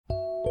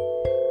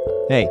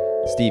Hey,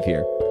 Steve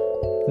here.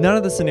 None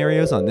of the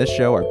scenarios on this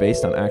show are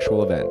based on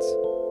actual events.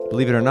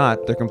 Believe it or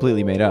not, they're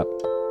completely made up.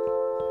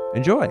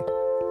 Enjoy!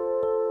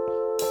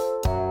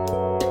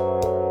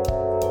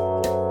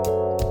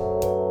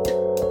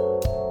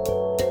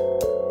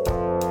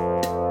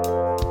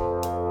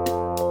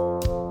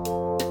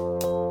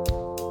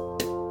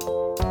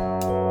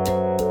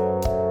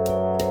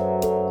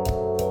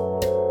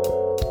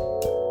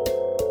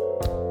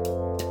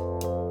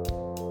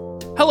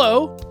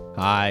 Hello,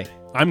 Hi,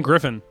 I'm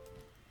Griffin.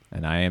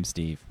 and I am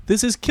Steve.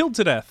 This is Killed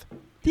to Death.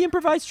 The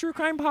Improvised True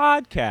Crime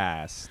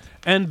Podcast.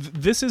 And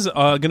this is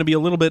going to be a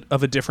little bit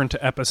of a different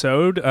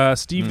episode.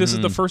 Steve, This is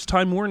the first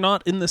time we're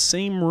not in the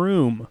same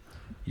room.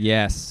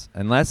 Yes,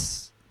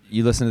 unless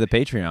you listen to the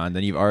Patreon,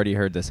 then you've already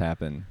heard this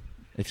happen.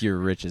 If you're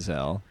rich as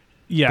hell.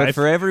 Yeah, But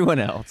for everyone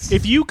else.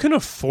 if you can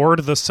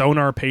afford the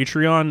Sonar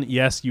Patreon,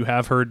 yes, you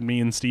have heard me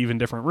and Steve in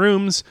different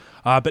rooms.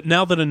 But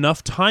now that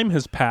enough time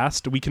has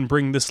passed, we can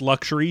bring this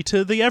luxury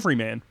to the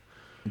everyman.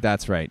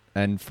 That's right.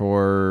 And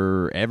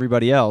for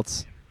everybody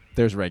else,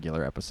 there's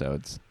regular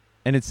episodes.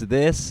 And it's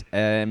this,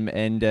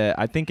 and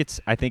I think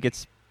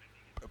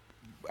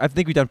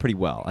we've done pretty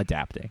well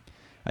adapting.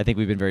 I think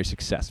we've been very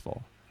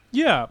successful.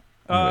 Yeah.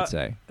 I would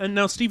say. And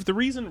now, Steve, the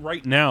reason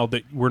right now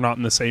that we're not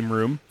in the same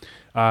room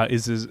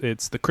is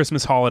it's the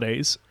Christmas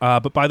holidays.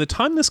 But by the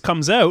time this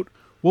comes out,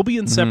 we'll be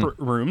in separate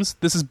rooms.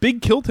 This is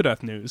big Kill to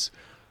Death news.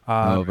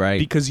 Oh, right.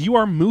 Because you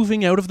are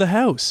moving out of the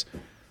house.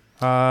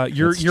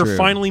 You're true.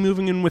 finally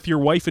moving in with your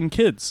wife and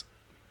kids.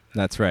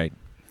 That's right.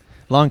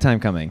 Long time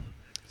coming.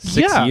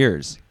 6 Yeah.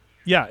 years.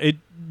 Yeah,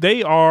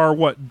 they are,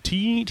 what,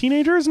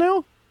 teenagers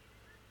now?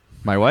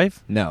 My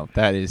wife? No,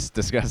 that is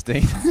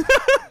disgusting.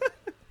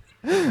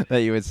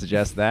 That you would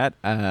suggest that.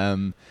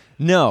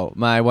 No,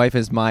 my wife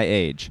is my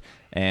age.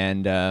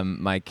 And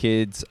my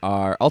kids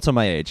are also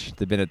my age.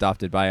 They've been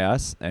adopted by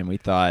us, and we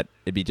thought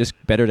it'd be just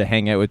better to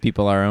hang out with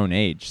people our own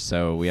age.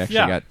 So we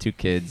actually got 2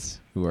 kids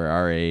who are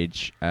our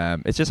age.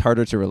 It's just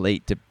harder to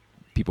relate to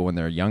people when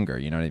they're younger,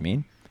 you know what I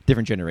mean?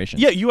 Different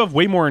generations. Yeah, you have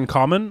way more in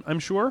common, I'm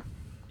sure.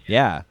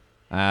 Yeah.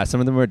 Some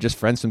of them were just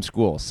friends from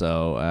school,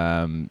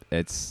 so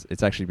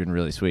it's actually been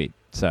really sweet.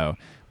 So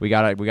we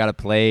got a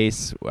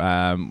place.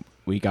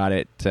 We got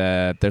it.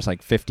 There's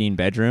like 15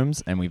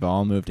 bedrooms, and we've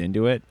all moved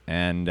into it,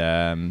 and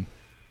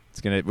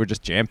we're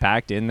just jam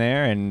packed in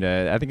there, and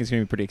I think it's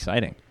gonna be pretty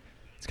exciting.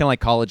 It's kind of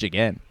like college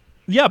again.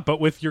 Yeah, but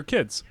with your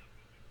kids.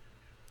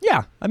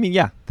 Yeah, I mean,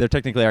 yeah, they're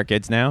technically our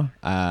kids now,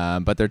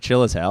 but they're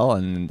chill as hell,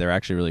 and they're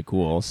actually really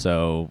cool.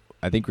 So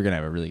I think we're gonna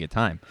have a really good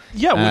time.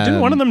 Yeah, well,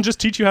 didn't one of them just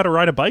teach you how to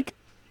ride a bike?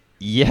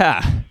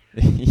 Yeah.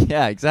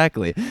 Yeah,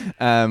 exactly.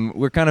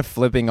 We're kind of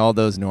flipping all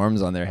those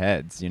norms on their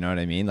heads, you know what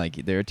I mean?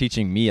 Like, they're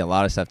teaching me a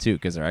lot of stuff, too,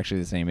 because they're actually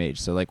the same age.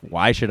 So, like,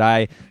 why should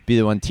I be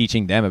the one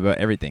teaching them about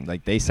everything?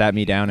 Like, they sat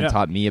me down and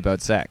taught me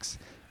about sex,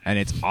 and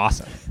it's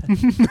awesome.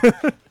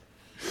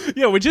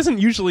 Yeah, which isn't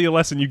usually a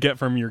lesson you get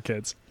from your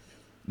kids.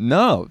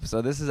 No.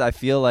 So this is, I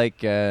feel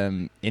like,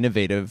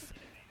 innovative.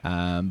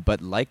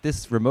 But like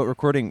this remote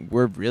recording,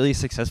 we're really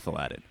successful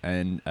at it.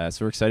 And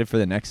so we're excited for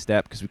the next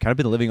step because we've kind of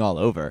been living all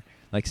over.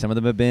 Like, some of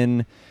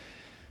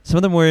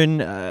them were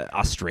in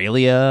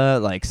Australia.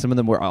 Like, some of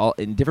them were all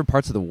in different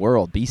parts of the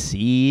world,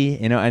 BC,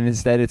 you know, and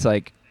instead it's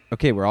like,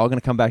 okay, we're all going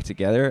to come back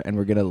together and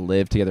we're going to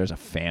live together as a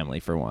family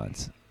for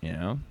once, you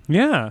know?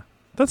 Yeah,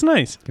 that's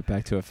nice. Get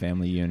back to a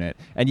family unit.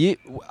 And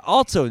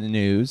also in the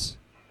news,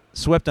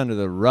 swept under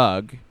the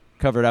rug,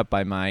 covered up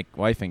by my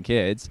wife and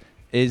kids,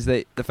 is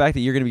that the fact that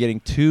you're going to be getting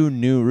 2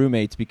 new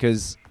roommates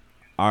because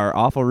our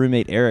awful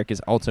roommate Eric is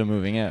also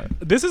moving out.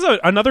 This is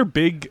another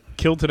big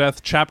Kill to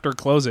Death chapter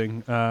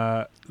closing.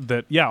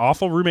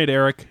 Awful roommate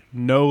Eric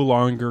no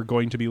longer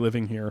going to be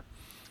living here.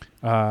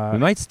 We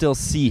might still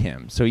see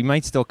him, so he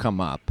might still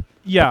come up.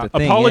 Yeah,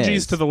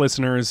 apologies to the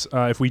listeners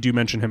if we do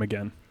mention him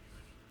again.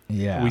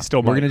 Yeah,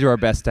 we're going to do our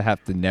best to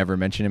have to never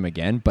mention him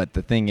again, but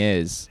the thing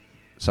is,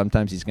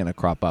 sometimes he's going to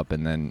crop up,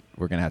 and then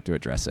we're going to have to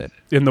address it.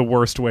 In the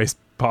worst ways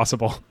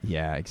possible.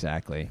 Yeah,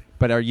 exactly.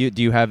 But do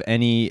you have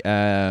any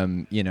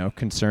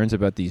concerns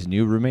about these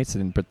new roommates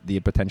and the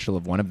potential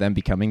of one of them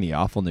becoming the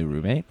awful new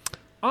roommate?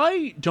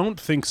 I don't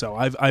think so.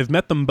 I've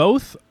met them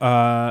both,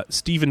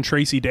 Steve and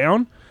Tracy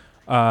Down.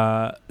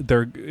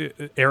 They're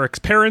Eric's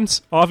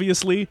parents,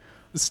 obviously.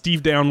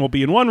 Steve Down will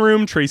be in one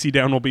room, Tracy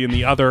Down will be in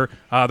the other.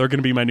 They're going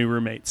to be my new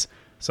roommates.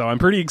 So I'm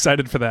pretty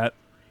excited for that.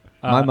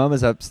 My mom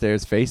is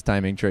upstairs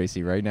FaceTiming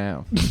Tracy right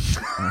now.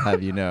 I'll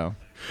have you know.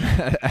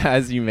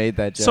 As you made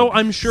that joke. So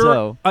I'm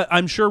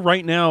sure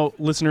right now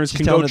listeners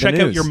can go check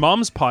out your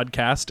mom's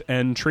podcast,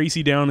 and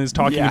Tracy Down is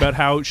talking about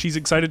how she's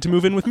excited to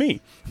move in with me.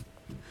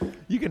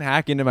 You can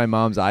hack into my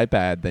mom's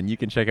iPad, then you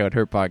can check out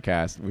her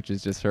podcast, which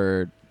is just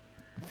her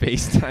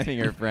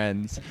FaceTiming her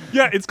friends.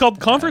 Yeah, it's called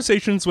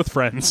Conversations with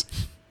Friends.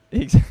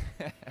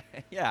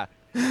 Yeah.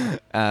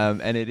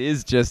 And it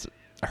is just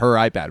her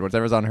iPad.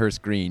 Whatever's on her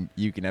screen,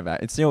 you can have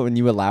it's when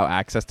you allow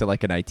access to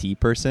like an IT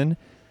person,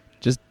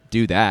 just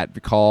do that.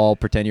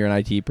 Pretend you're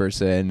an IT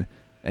person,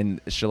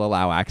 and she'll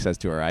allow access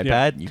to her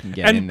iPad. You can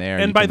get in there.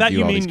 And by that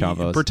you mean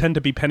combos. pretend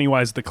to be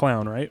Pennywise the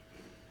clown, right?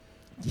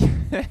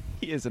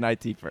 He is an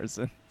IT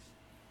person.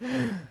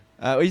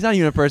 He's not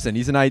even a person.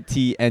 He's an IT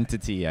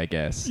entity, I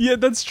guess. Yeah,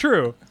 that's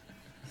true.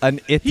 An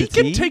entity? He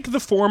can take the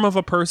form of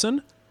a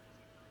person.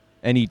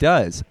 And he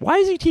does. Why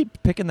does he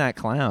keep picking that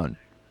clown?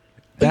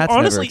 That's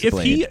honestly, never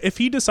explained. if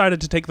he decided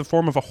to take the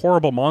form of a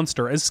horrible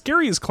monster, as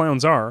scary as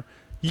clowns are,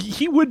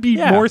 he would be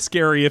more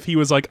scary if he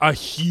was like a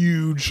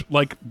huge,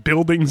 like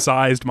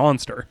building-sized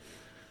monster.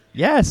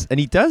 Yes, and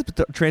he does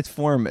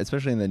transform,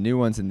 especially in the new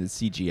ones in the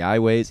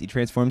CGI ways. He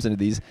transforms into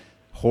these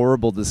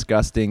horrible,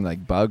 disgusting,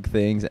 like bug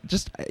things.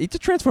 He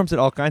just transforms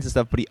into all kinds of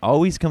stuff, but he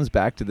always comes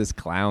back to this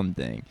clown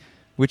thing,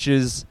 which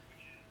is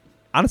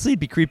honestly, it'd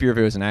be creepier if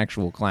it was an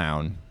actual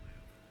clown,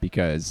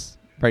 because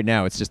right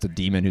now it's just a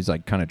demon who's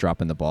like kind of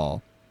dropping the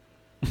ball.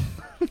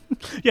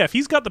 Yeah, if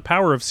he's got the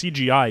power of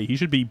CGI, he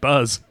should be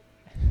Buzz.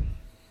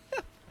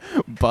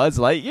 Buzz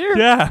Lightyear?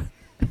 Yeah.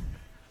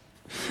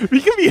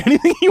 He can be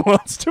anything he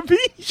wants to be.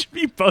 He should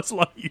be Buzz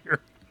Lightyear.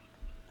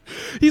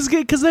 He's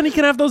good because then he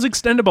can have those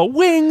extendable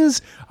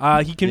wings.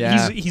 He can.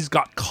 Yeah. He's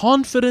got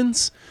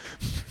confidence.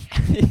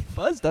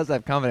 Buzz does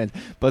have confidence.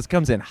 Buzz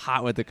comes in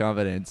hot with the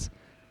confidence.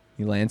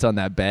 He lands on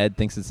that bed,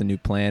 thinks it's a new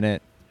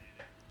planet.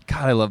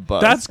 God, I love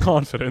Buzz. That's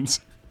confidence.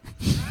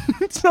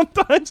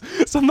 Sometimes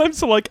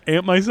to like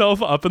amp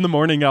myself up in the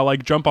morning, I'll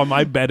like jump on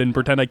my bed and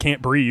pretend I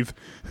can't breathe.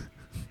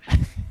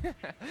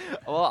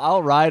 Well,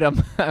 I'll ride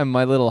on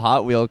my little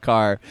Hot Wheel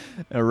car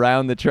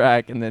around the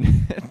track and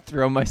then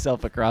throw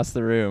myself across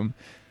the room,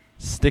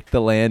 stick the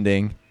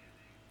landing,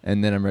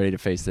 and then I'm ready to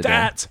face the day.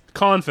 That's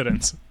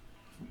confidence.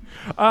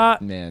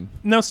 Man.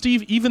 Now,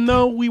 Steve, even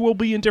though we will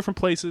be in different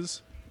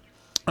places,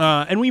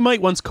 and we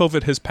might, once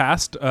COVID has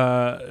passed,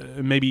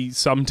 maybe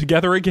some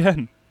together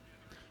again.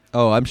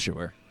 Oh, I'm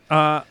sure.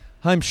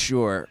 I'm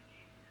sure.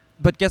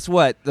 But guess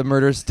what? The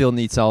murders still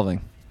need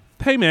solving.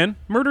 Hey, man,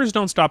 murders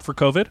don't stop for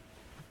COVID.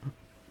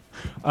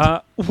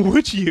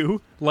 Would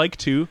you like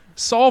to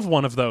solve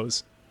one of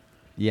those?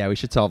 Yeah, we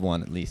should solve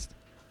one at least.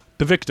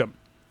 The victim,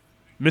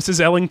 Mrs.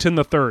 Ellington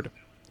III,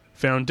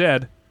 found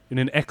dead in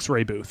an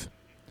X-ray booth.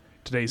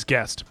 Today's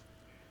guest,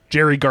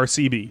 Jerry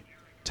Garcibee,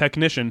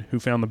 technician who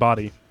found the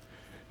body.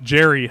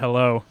 Jerry,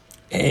 hello.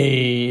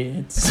 Hey,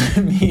 it's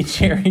me,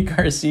 Jerry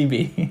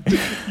Garcibee.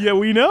 Yeah,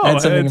 we know. I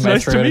had something in my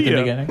nice throat to at meet the you.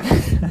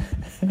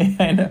 beginning.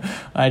 I know.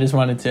 I just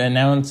wanted to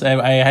announce.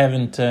 I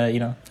haven't,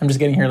 I'm just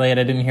getting here late.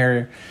 I didn't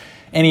hear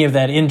any of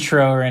that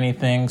intro or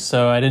anything,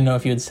 so I didn't know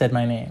if you had said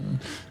my name.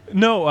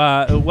 No,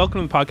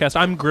 welcome to the podcast.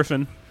 I'm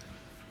Griffin.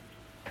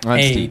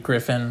 Hey, Steve.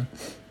 Griffin.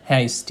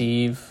 Hey,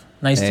 Steve.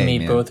 Nice to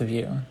meet both of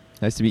you.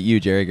 Nice to meet you,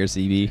 Jerry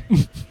Garcibee.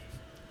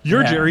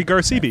 You're Yeah. Jerry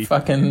Garcibee.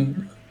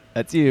 Fucking...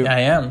 That's you.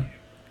 I am.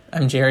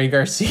 I'm Jerry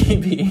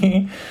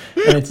Garcibee.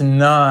 And it's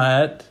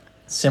not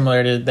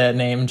similar to that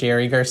name,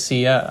 Jerry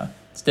Garcia.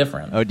 It's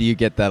different. Oh, do you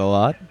get that a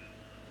lot?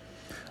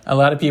 A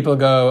lot of people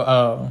go,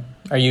 oh,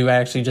 are you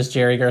actually just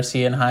Jerry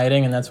Garcia in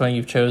hiding, and that's why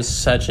you chose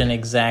such an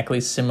exactly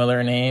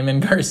similar name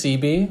in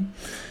Garcibee?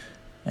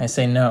 I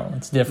say, no,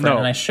 it's different, No.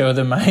 and I show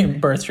them my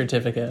birth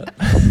certificate.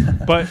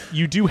 But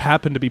you do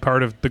happen to be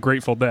part of the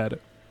Grateful Dead.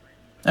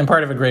 I'm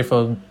part of a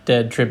Grateful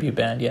Dead tribute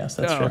band, yes,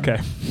 that's true. Okay.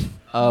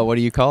 What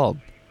are you called?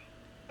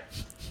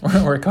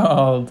 We're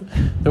called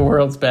the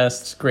world's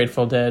best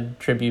Grateful Dead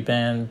tribute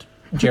band.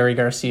 Jerry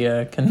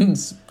Garcia can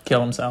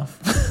kill himself.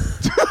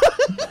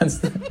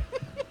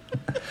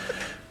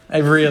 I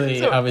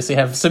really obviously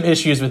have some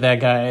issues with that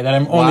guy that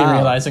I'm only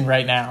realizing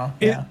right now.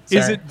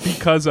 Is it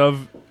because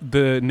of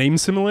the name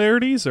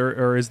similarities,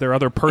 or is there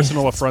other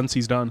personal affronts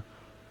he's done?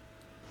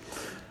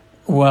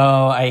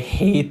 Well, I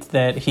hate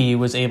that he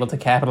was able to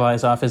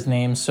capitalize off his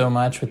name so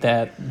much with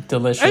that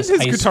delicious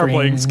And his ice guitar cream.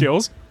 playing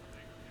skills.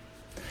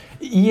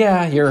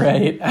 Yeah, you're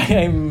right.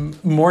 I'm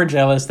more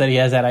jealous that he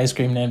has that ice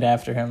cream named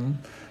after him.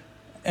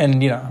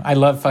 And, I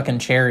love fucking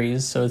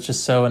cherries, so it's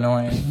just so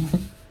annoying.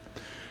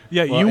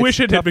 Yeah, Well, you it's wish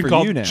it had tough been for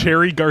called you now.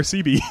 Cherry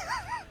Garcibee.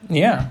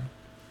 Yeah.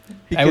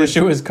 I wish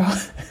it was called...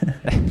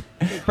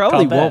 Probably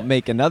Called that. won't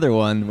make another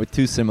one with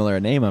too similar a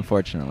name,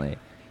 unfortunately.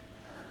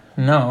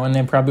 No, and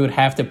they probably would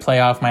have to play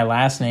off my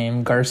last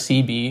name,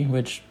 Garcibee,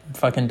 which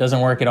fucking doesn't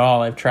work at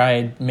all. I've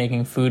tried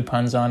making food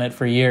puns on it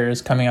for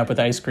years, coming up with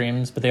ice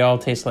creams, but they all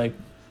taste like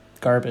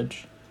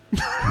garbage.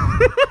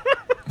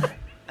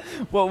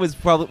 What was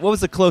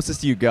the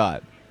closest you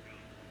got?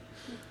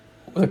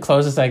 The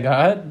closest I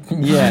got?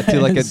 Yeah, to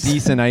like a was-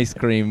 decent ice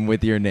cream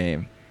with your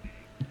name.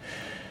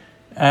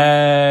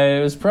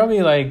 It was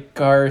probably like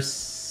garlic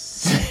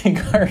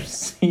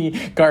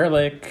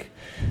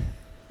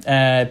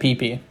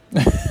pee-pee.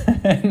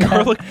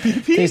 Garlic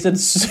pee-pee? Tasted...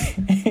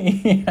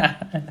 yeah.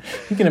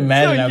 You can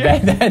imagine So, how yeah.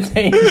 bad that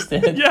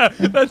tasted. Yeah,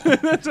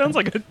 that sounds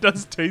like it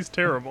does taste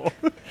terrible.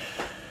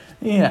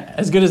 Yeah,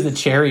 as good as the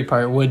cherry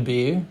part would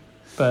be,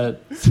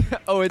 but...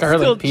 Oh, it's Garlic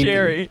still pee-pee.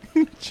 cherry.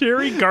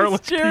 Cherry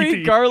garlic Cherry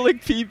pee-pee.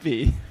 garlic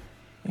pee-pee.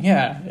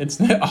 Yeah, it's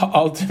the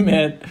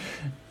ultimate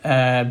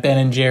Ben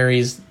and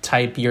Jerry's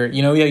type.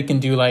 You can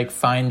do like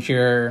find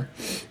your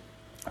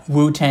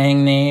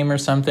Wu-Tang name or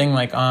something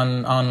like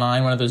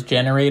online, one of those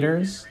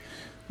generators.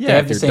 Yeah, They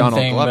have if the you're same Donald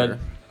thing, Glover.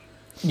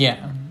 but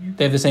yeah,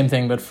 They have the same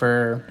thing, but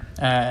for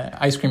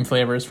ice cream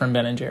flavors from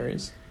Ben and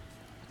Jerry's.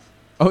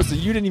 Oh, so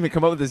you didn't even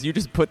come up with this. You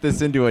just put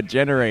this into a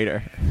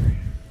generator,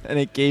 and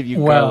it gave you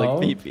Well,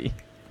 garlic pee-pee.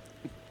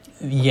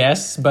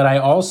 Yes, but I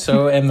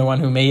also am the one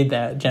who made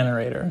that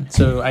generator.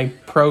 So I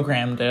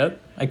programmed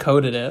it. I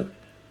coded it.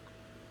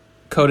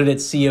 Coded it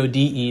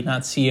CODE,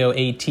 not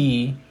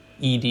COATED,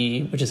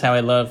 which is how I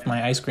love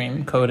my ice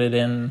cream, coated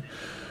in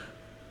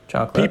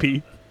chocolate.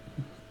 Pee-pee.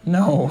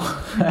 No,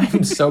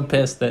 I'm so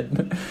pissed that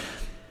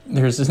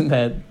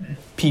that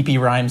pee-pee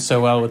rhymes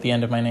so well with the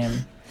end of my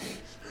name.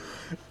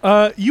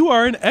 You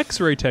are an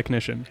X-ray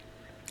technician.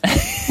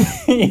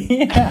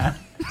 Yeah.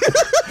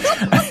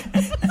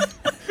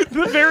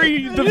 The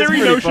very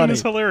notion funny.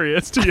 is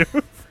hilarious to you.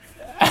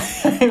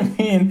 I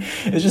mean,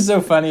 it's just so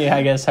funny,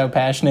 I guess, how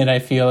passionate I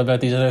feel about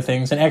these other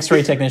things. An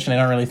X-ray technician I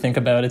don't really think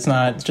about. It's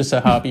just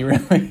a hobby,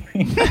 really.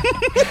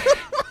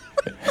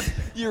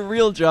 Your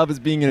real job is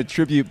being in a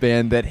tribute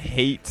band that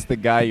hates the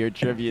guy you're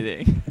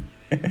tributing.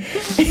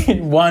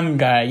 One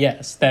guy,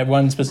 yes. That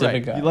one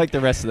specific guy. You like the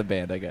rest of the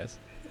band, I guess.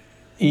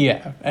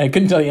 Yeah. I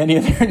couldn't tell you any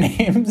of their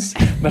names,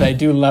 but I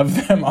do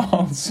love them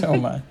all so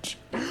much.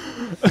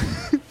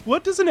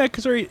 What does an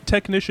X-ray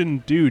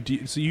technician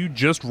do? So you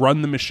just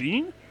run the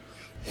machine?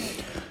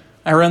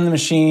 I run the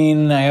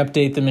machine, I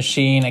update the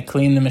machine, I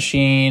clean the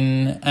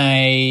machine,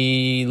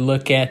 I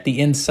look at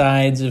the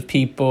insides of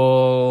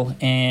people,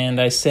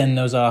 and I send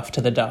those off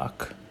to the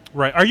doc.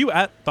 Right. Are you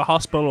at the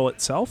hospital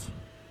itself?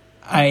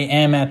 I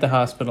am at the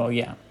hospital,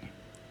 yeah.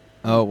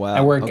 Oh, wow.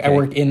 I work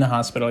Okay. in the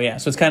hospital, yeah.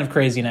 So it's kind of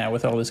crazy now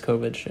with all this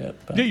COVID shit.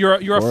 But Yeah,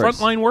 you're a Of course.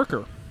 frontline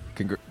worker.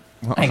 Well,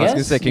 I I was going to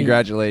guess. say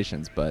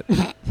congratulations, but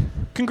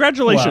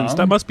Congratulations. Well-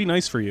 That must be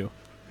nice for you.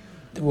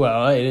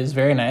 Well, it is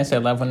very nice. I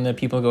love when the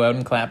people go out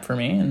and clap for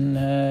me, and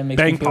makes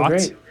Bang me feel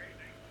pots? great.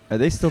 are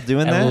they still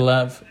doing I that?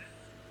 love.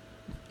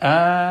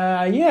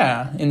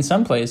 Yeah, in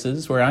some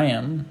places where I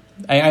am,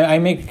 I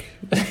make,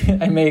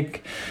 I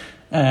make,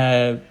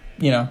 my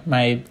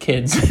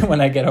kids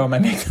when I get home, I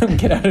make them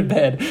get out of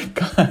bed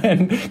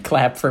and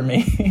clap for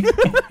me,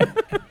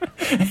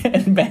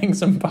 and bang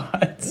some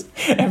pots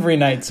every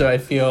night, so I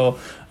feel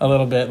a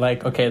little bit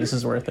like, okay, this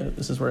is worth it.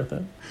 This is worth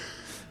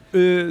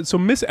it. So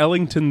Miss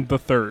Ellington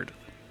III,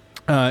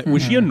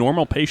 was she a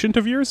normal patient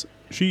of yours?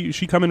 She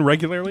come in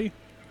regularly?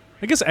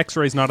 I guess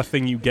X-ray's not a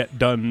thing you get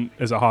done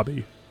as a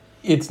hobby.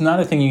 It's not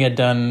a thing you get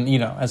done,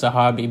 as a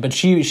hobby, but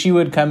she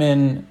would come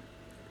in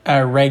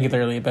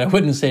regularly, but I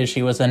wouldn't say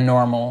she was a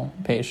normal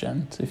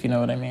patient, if you know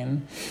what I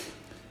mean.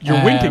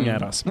 You're winking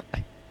at us.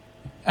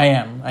 I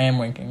am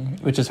winking,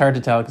 which is hard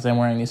to tell because I'm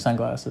wearing these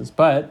sunglasses,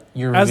 but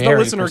you're As the very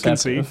listener can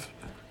see. perceptive.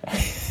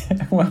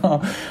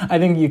 Well, I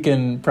think you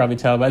can probably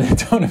tell by the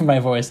tone of my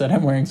voice that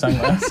I'm wearing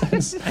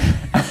sunglasses.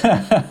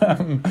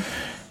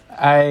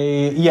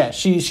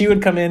 She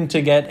would come in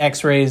to get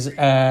X-rays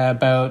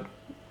about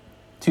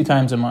 2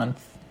 times a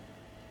month.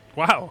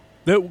 Wow.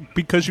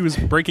 Because she was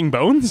breaking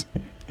bones?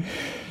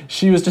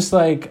 She was just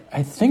like,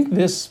 I think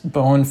this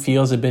bone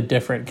feels a bit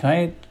different.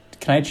 Can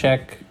I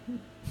check?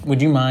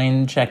 Would you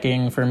mind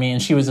checking for me?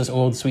 And she was this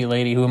old sweet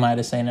lady. Who am I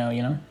to say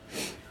no?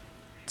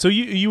 So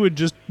you would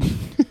just...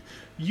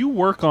 You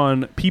work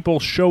on people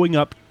showing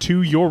up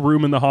to your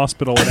room in the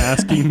hospital and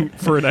asking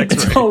for an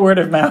X-ray. It's all word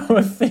of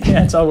mouth.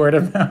 Yeah, it's all word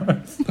of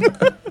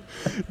mouth.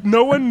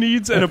 No one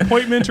needs an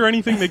appointment or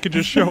anything. They could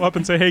just show up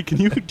and say, "Hey, do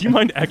you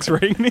mind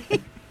X-raying me?"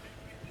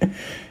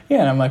 Yeah,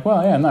 and I'm like,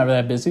 well, yeah, I'm not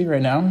that busy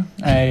right now.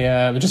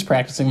 I was just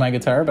practicing my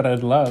guitar, but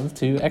I'd love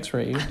to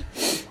X-ray you.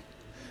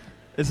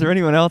 Is there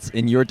anyone else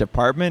in your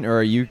department, or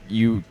are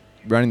you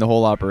running the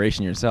whole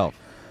operation yourself?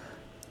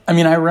 I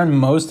mean, I run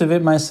most of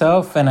it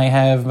myself, and I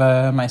have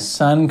my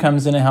son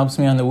comes in and helps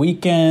me on the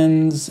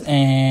weekends,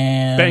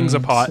 and Bangs a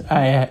pot.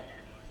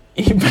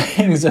 He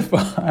bangs a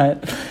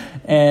pot,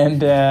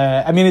 and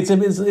I mean, it's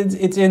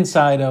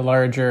inside a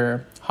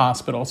larger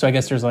hospital, so I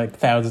guess there's like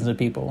thousands of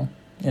people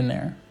in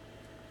there.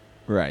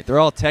 Right. They're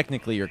all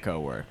technically your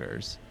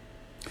coworkers.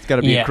 It's got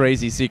to be a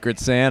crazy secret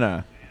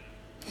Santa.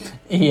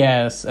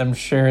 Yes, I'm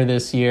sure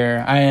this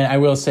year. I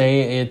will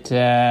say it. I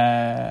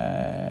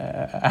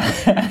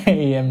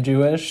am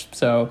Jewish,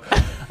 so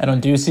I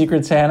don't do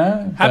Secret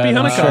Santa. Happy but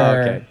I'm Hanukkah.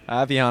 sure- Okay.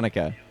 Happy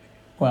Hanukkah.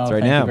 Well, That's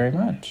right thank now. you very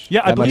much.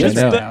 Yeah, I That much believe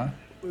I it's know.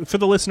 for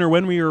the listener,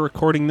 when we are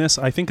recording this,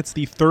 I think it's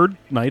the 3rd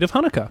night of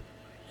Hanukkah.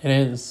 It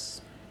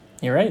is.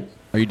 You're right.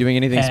 Are you doing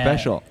anything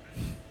special?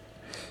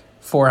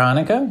 For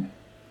Hanukkah,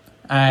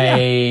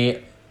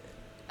 I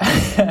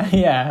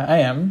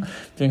am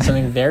doing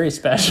something very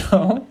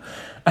special.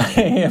 I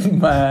am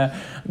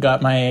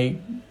got my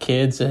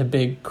kids a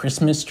big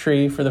Christmas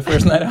tree for the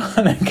first night of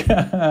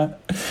Hanukkah.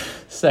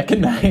 Second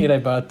night, I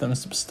bought them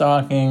some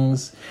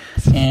stockings,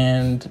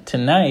 and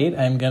tonight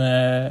I'm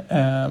gonna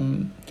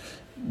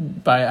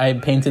I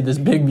painted this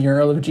big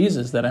mural of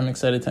Jesus that I'm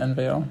excited to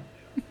unveil.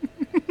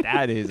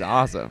 That is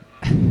awesome.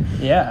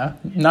 Yeah,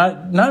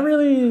 not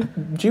really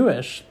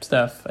Jewish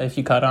stuff, if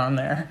you caught on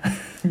there,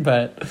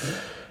 but that's,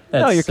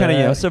 No, you're kind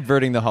of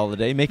subverting the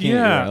holiday, making it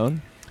your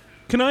own.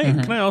 Can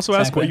I also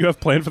ask what Exactly. you have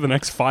planned for the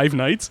next 5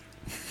 nights?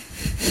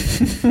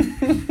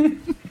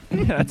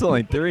 That's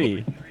only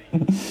 3.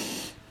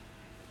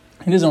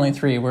 It is only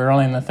 3. We're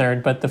only in the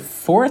 3rd. But the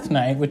 4th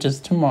night, which is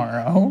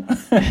tomorrow,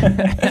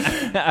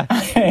 I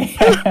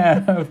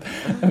have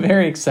a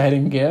very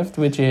exciting gift,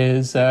 which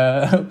is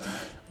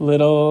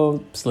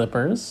little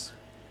slippers.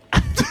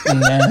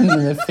 And then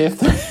the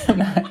 5th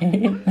night...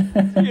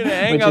 You're going to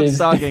hang up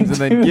stockings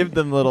and then give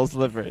them little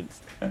slippers.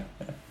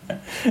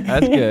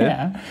 That's good.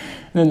 Yeah.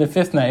 And then the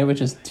 5th night,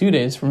 which is 2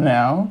 days from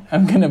now,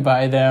 I'm going to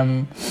buy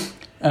them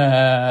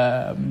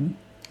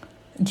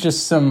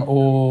just some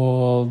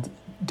old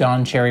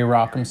Don Cherry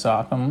Rock'em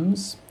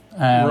Sock'ems.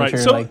 Right.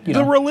 So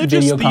the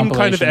religious theme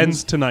kind of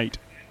ends tonight.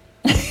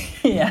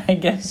 Yeah, I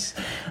guess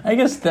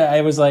that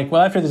I was like,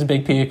 well, after this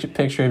big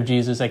picture of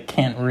Jesus, I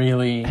can't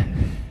really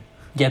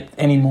get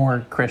any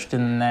more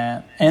Christian than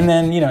that. And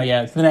then,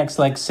 the next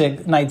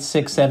nights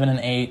 6, 7, and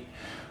 8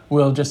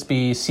 will just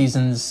be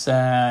seasons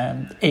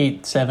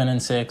 8, 7,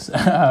 and 6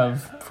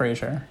 of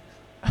Frasier.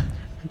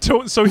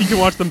 So he can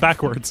watch them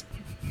backwards.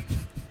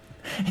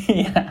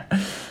 Yeah,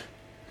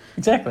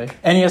 exactly.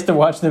 And he has to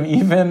watch them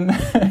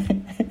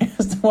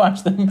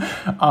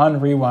on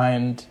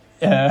rewind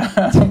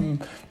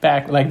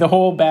back, like the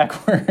whole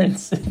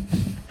backwards.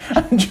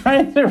 I'm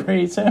trying to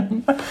raise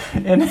him,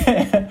 and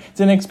it's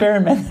an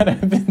experiment that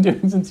I've been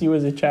doing since he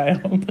was a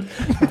child,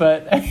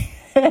 but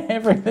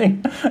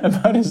everything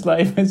about his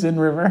life is in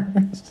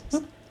reverse.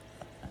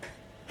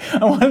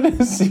 I wanted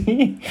to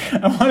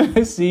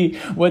see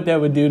what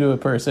that would do to a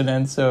person,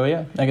 and so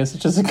yeah, I guess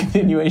it's just a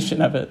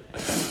continuation of it.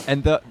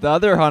 And the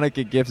other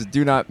Hanukkah gifts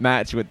do not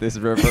match with this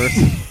reverse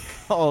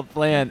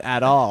plan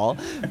at all,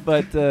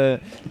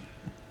 but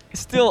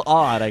still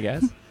odd, I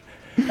guess.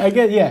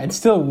 It's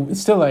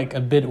still like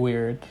a bit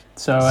weird.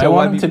 So I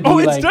want him to be like... Oh,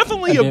 it's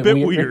definitely a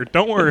bit weird.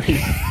 Don't worry.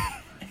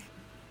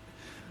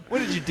 What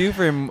did you do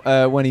for him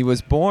when he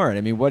was born?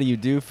 I mean, what do you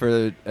do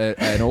for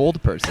an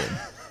old person?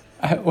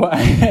 I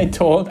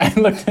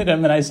looked at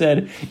him and I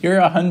said, "You're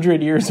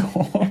 100 years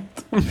old."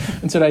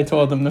 That's what I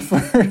told him. The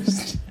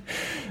first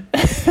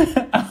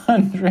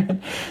 100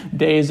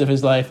 days of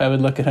his life, I would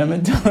look at him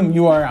and tell him,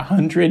 "You are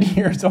 100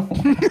 years old."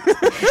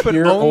 But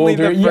you're only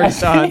older. The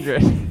first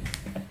 100.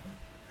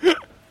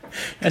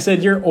 I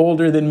said, "You're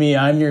older than me.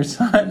 I'm your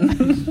son."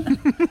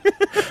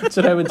 That's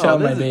what I would tell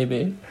my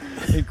baby.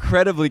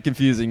 Incredibly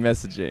confusing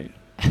messaging.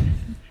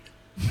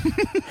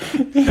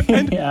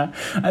 Yeah.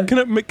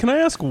 Can I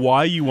ask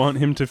why you want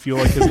him to feel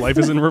like his life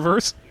is in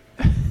reverse?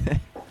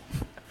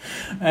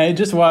 I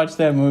just watched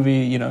that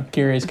movie,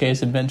 Curious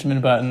Case of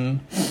Benjamin Button,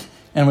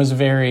 and was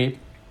very...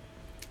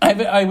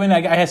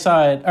 I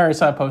saw it, or I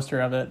saw a poster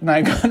of it, and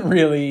I got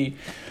really...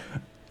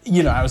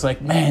 I was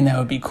like, man, that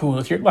would be cool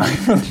if your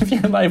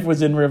life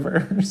was in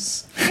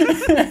reverse.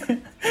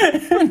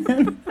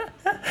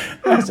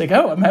 I was like,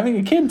 I'm having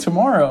a kid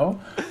tomorrow.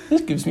 This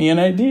gives me an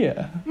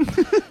idea.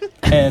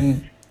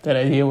 And that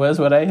idea was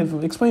what I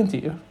have explained to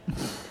you.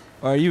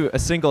 Are you a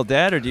single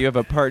dad, or do you have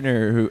a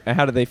partner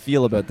how do they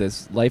feel about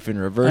this life in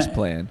reverse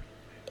plan?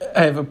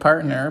 I have a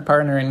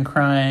partner in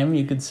crime,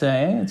 you could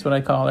say. That's what I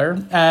call her.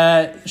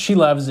 She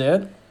loves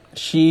it.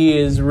 She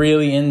is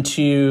really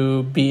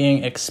into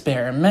being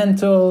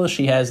experimental.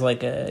 She has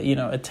like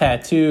a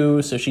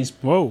tattoo, so she's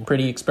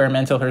pretty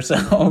experimental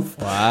herself.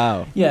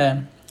 Wow.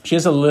 Yeah. She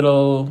has a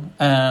little,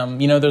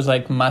 those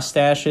like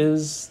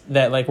mustaches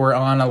that like were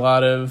on a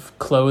lot of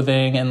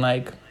clothing and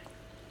like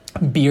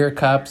beer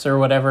cups or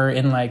whatever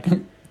in like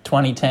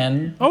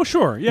 2010. Oh,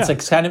 sure. Yeah.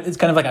 It's kind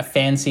of like a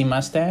fancy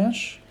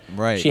mustache.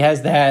 Right. She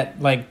has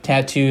that like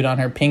tattooed on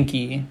her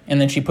pinky,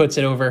 and then she puts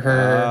it over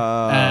her,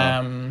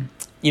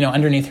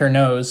 underneath her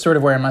nose, sort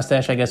of where a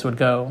mustache, I guess, would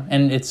go.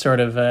 And it's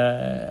sort of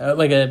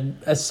like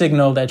a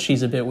signal that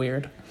she's a bit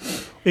weird.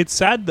 It's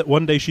sad that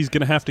one day she's going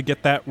to have to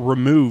get that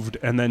removed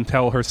and then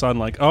tell her son,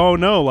 like, oh,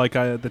 no, like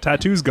the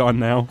tattoo's gone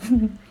now.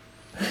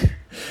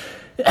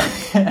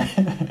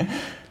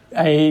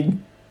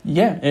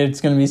 It's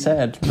going to be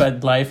sad.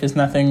 But life is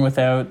nothing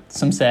without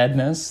some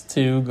sadness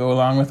to go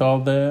along with all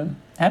the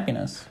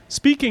happiness.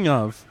 Speaking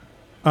of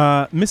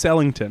Miss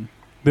Ellington,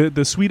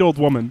 the sweet old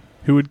woman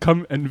who would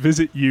come and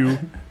visit you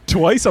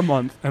twice a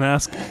month and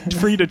ask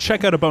for you to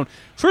check out a bone.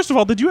 First of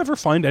all, did you ever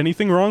find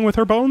anything wrong with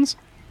her bones?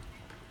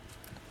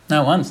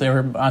 Not once. They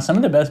were some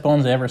of the best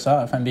bones I ever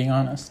saw, if I'm being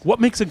honest.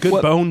 What makes a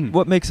good bone?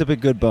 What makes up a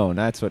good bone?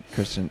 That's what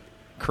Christian?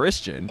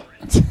 Christian.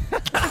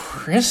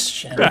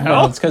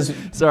 Well, it's because...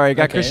 Sorry, I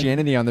got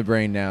Christianity on the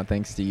brain now,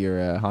 thanks to your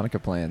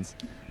Hanukkah plans.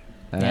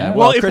 Yeah.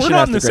 Well, if Christian we're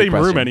not in the same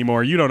room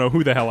anymore, you don't know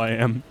who the hell I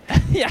am.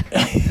 Yeah.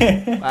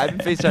 I've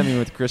been FaceTiming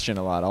with Christian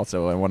a lot,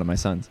 also, and one of my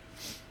sons.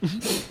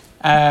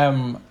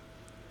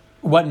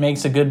 What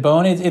makes a good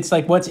bone? It's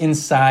like what's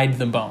inside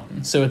the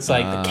bone. So it's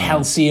like the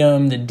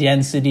calcium, the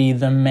density,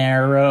 the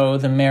marrow.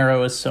 The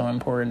marrow is so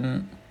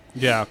important.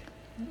 Yeah.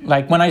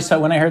 Like when I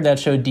heard that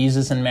show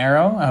Deezus and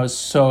Marrow, I was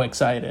so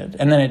excited.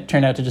 And then it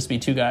turned out to just be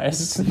 2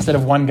 guys instead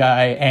of 1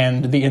 guy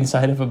and the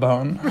inside of a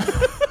bone.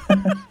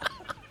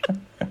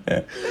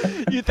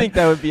 You think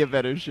that would be a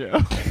better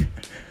show?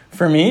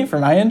 For me, for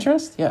my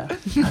interest? Yeah.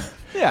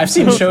 Yeah. I've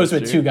seen shows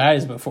with 2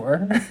 guys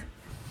before.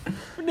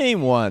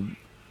 Name one.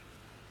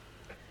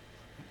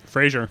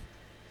 Frasier.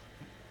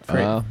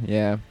 Oh,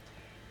 yeah.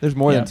 There's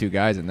more than Yeah. 2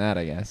 guys in that,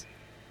 I guess.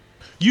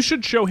 You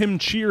should show him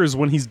Cheers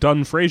when he's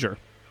done Frasier.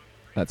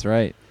 That's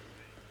right.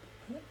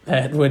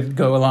 That would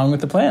go along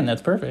with the plan.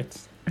 That's perfect.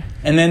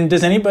 And then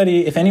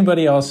if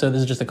anybody also,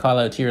 this is just a call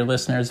out to your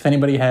listeners, if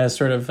anybody has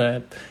sort of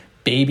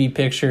baby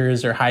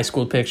pictures or high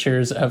school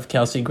pictures of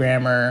Kelsey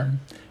Grammer,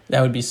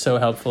 that would be so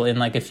helpful in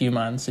like a few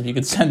months if you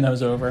could send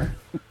those over.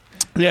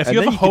 Yeah, if And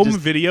you have then a you could home just-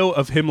 video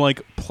of him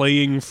like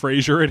playing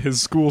Frasier at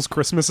his school's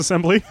Christmas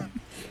assembly.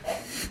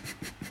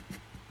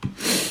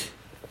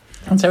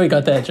 That's how he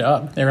got that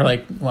job. They were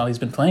like, well, he's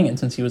been playing it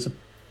since he was a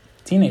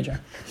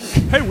teenager.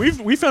 Hey,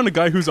 we found a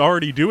guy who's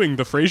already doing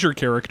the Frasier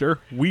character.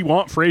 We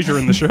want Frasier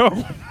in the show.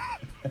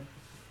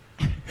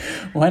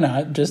 Why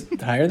not?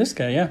 Just hire this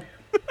guy,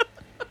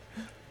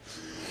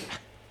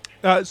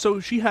 yeah. So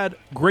she had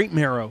great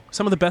marrow,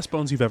 some of the best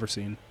bones you've ever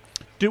seen.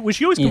 Was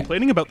she always Yeah.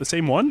 complaining about the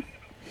same one?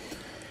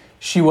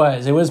 She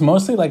was. It was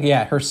mostly like,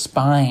 her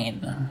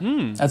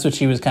spine. That's what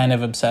she was kind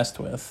of obsessed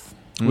with.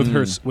 With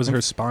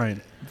her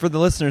spine. For the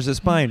listeners, a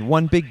spine,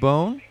 one big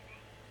bone?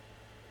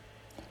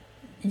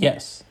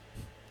 Yes.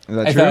 Is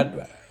that I true?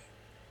 thought,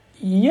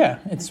 yeah,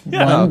 it's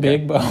Yeah. one Okay.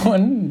 big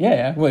bone.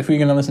 Yeah. What, who are you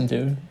going to listen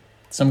to?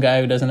 Some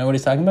guy who doesn't know what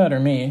he's talking about, or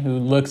me, who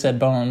looks at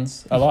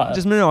bones a lot?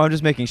 I'm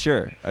just making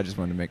sure. I just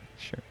wanted to make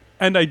sure.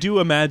 And I do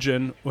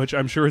imagine, which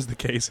I'm sure is the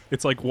case,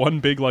 it's like one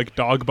big like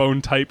dog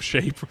bone type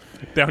shape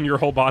down your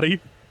whole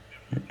body.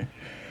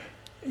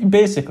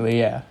 Basically,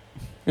 yeah.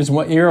 There's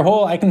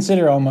I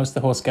consider almost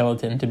the whole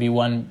skeleton to be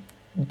one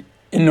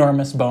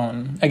enormous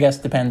bone. I guess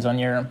depends on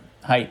your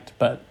height,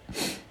 but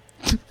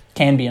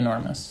can be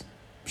enormous.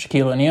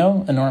 Shaquille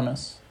O'Neal,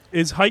 enormous.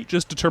 Is height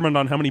just determined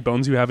on how many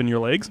bones you have in your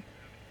legs?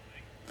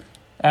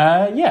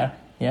 Yeah,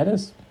 it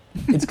is.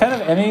 It's kind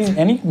of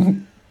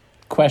any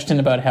question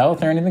about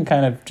health or anything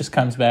kind of just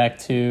comes back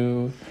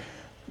to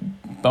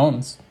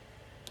bones.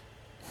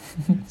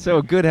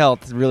 So good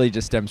health really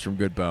just stems from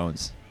good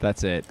bones.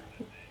 That's it.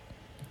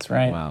 That's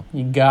right. Wow.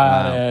 You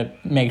gotta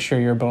make sure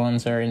your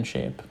bones are in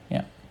shape.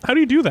 Yeah. How do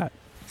you do that?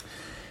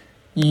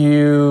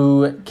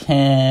 You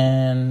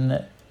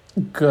can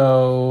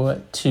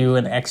go to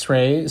an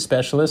X-ray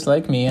specialist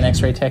like me, an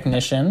X-ray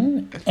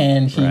technician,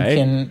 and he Right.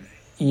 can,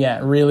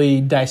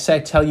 really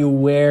dissect, tell you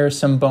where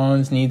some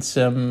bones need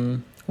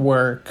some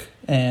work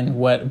and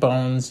what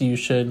bones you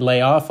should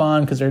lay off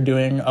on because they're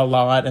doing a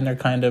lot and they're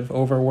kind of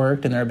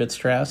overworked and they're a bit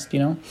stressed,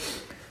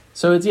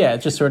 So it's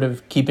just sort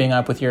of keeping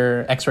up with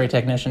your X-ray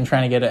technician,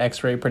 trying to get an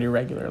X-ray pretty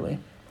regularly.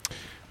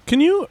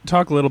 Can you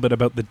talk a little bit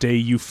about the day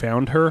you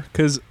found her?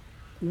 Because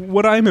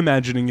what I'm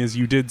imagining is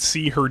you did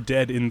see her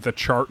dead in the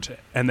chart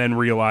and then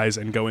realize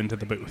and go into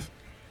the booth.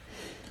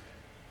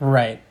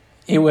 Right.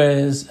 It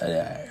was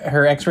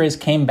her X-rays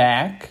came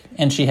back,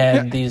 and she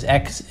had these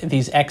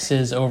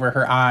X's over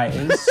her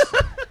eyes.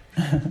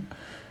 And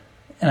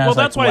I was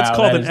that's like, why it's wow,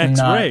 called that an is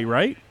X-ray, not-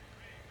 right?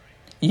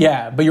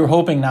 Yeah, but you're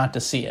hoping not to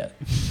see it.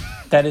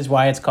 That is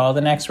why it's called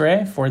an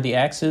X-ray, for the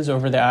X's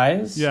over the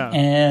eyes. Yeah.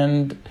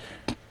 And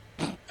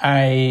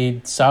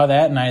I saw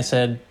that, and I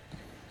said,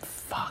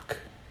 "Fuck,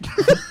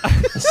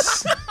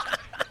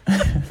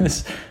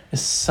 this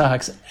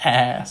sucks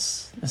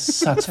ass. This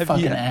sucks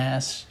fucking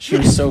ass." She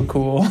was so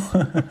cool.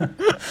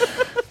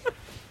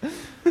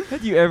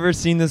 Had you ever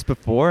seen this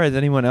before? Has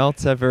anyone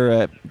else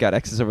ever got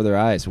X's over their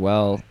eyes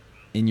while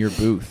in your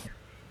booth?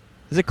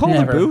 Is it called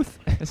Never. a booth?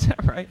 Is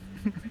that right?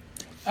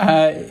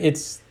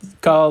 It's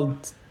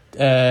called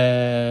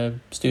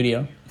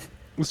studio.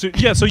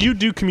 So you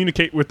do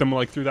communicate with them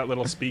like through that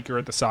little speaker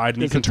at the side,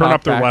 and you There's can a turn talk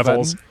up their back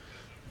levels. button.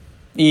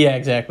 Yeah,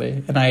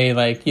 exactly. And I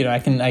I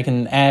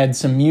can add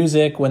some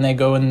music when they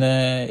go in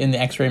the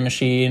X-ray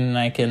machine, and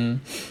I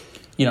can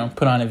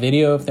put on a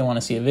video if they want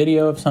to see a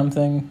video of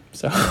something.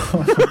 So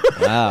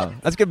Wow.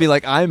 That's going to be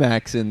like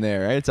IMAX in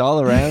there, right? It's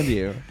all around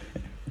you.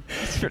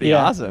 It's pretty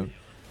Yeah. awesome.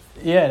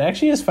 yeah, it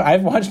actually is fun.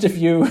 I've watched a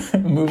few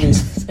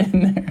movies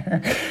in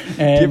there,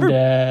 and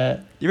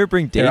You ever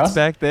bring They're dates awesome.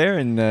 back there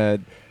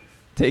and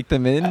take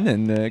them in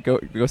and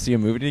go see a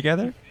movie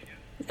together?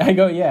 I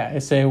go, I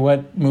say,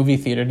 what movie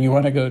theater do you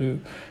want to go to?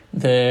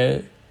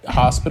 The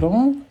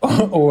hospital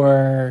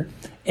or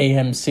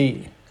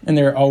AMC? And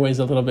they're always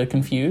a little bit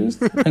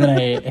confused. And then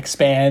I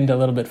expand a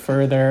little bit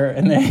further,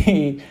 and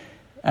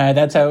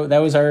that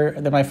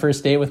was my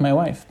first date with my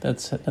wife.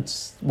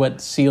 That's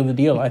what sealed the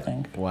deal, I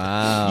think.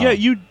 Wow. Yeah,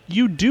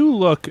 you do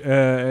look,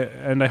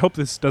 and I hope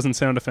this doesn't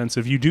sound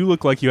offensive, you do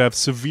look like you have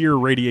severe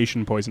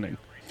radiation poisoning.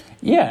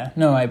 Yeah,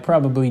 no, I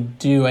probably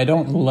do. I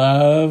don't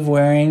love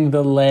wearing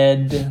the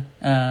lead,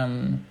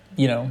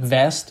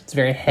 vest. It's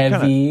very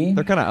heavy.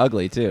 They're kind of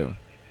ugly, too.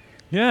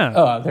 Yeah.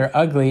 Oh, they're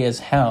ugly as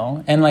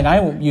hell. And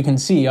you can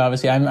see,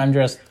 obviously, I'm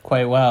dressed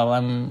quite well.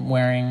 I'm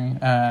wearing,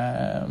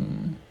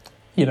 I'm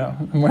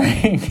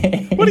wearing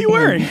What are you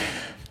wearing?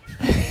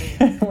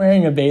 I'm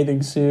wearing a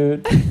bathing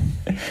suit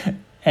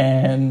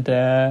and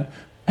a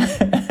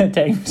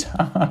tank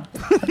top.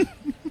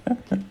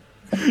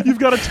 You've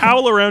got a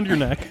towel around your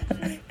neck.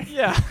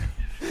 Yeah.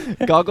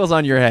 Goggles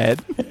on your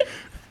head.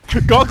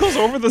 Goggles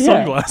over the Yeah.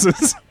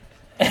 sunglasses.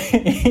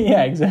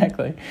 Yeah,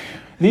 exactly.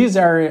 These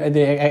are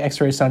the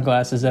X-ray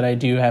sunglasses that I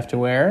do have to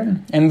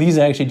wear, and these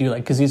I actually do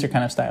like because these are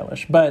kind of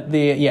stylish. But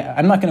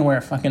I'm not going to wear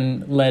a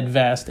fucking lead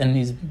vest and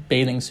these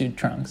bathing suit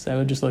trunks. That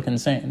would just look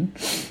insane.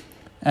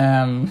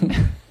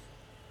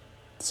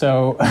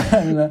 So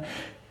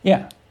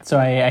so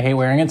I hate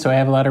wearing it. So I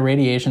have a lot of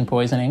radiation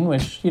poisoning,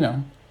 which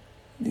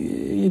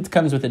it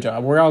comes with the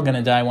job. We're all going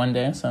to die one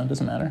day, so it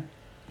doesn't matter.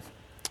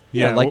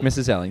 Yeah, like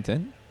Mrs.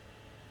 Ellington.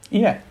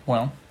 Yeah,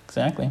 well,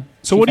 exactly.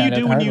 So what do you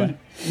do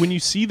when you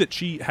see that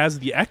she has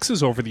the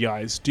X's over the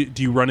eyes? Do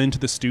you run into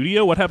the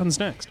studio? What happens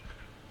next?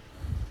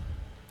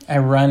 I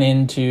run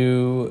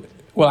into...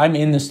 Well, I'm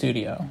in the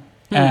studio.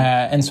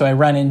 And so I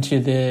run into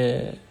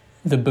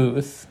the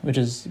booth, which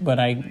is what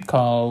I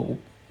call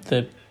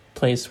the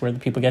place where the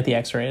people get the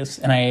X-rays.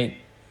 And I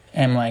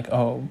am like,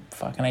 oh,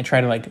 fuck. And I try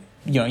to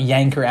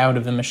yank her out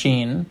of the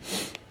machine.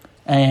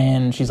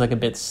 And she's like a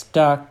bit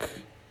stuck.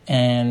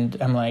 And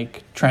I'm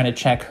like trying to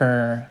check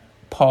her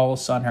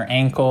pulse on her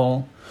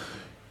ankle.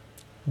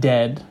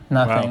 Dead.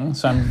 Nothing. Wow.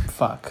 So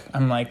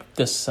I'm like,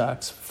 this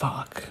sucks.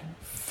 Fuck.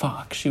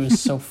 She was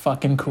so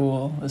fucking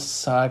cool. This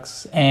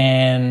sucks.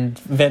 And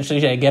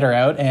eventually I get her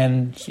out,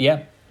 and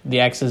the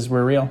X's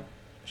were real.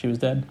 She was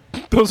dead.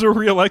 Those are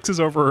real X's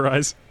over her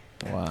eyes.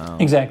 Wow.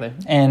 Exactly.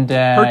 And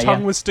her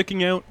tongue was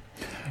sticking out.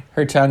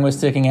 Her tongue was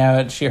sticking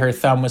out. Her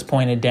thumb was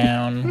pointed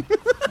down.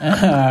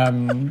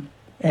 And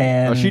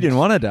she didn't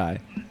want to die.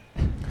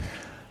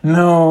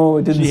 No,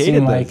 it didn't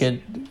seem like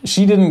it.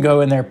 She didn't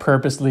go in there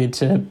purposely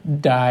to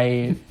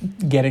die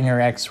getting her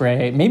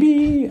X-ray.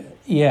 Maybe,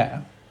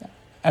 yeah.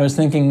 I was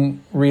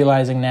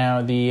realizing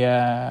now the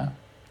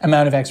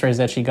amount of X-rays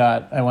that she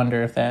got. I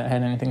wonder if that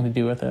had anything to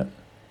do with it.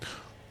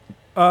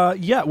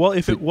 Well,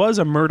 if it was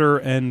a murder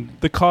and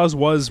the cause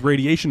was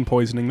radiation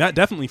poisoning, that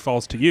definitely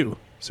falls to you,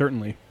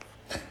 certainly,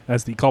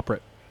 as the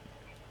culprit.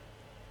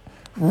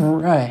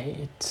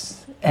 Right.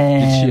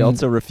 And did she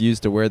also refuse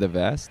to wear the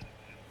vest?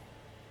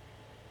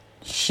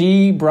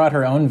 She brought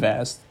her own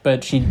vest,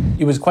 but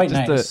it was quite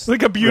nice.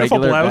 Like a beautiful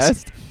blouse.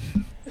 Vest?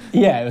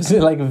 Yeah, it was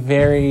like I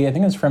think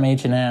it was from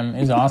H&M. It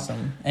was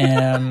awesome.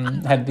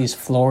 Had these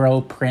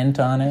floral print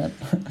on it.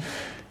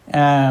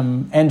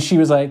 And she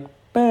was like,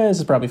 this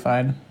is probably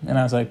fine. And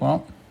I was like,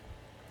 well,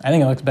 I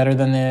think it looks better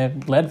than the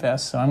lead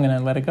vest, so I'm going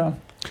to let it go.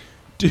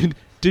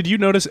 Did you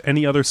notice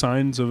any other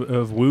signs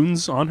of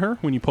wounds on her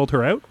when you pulled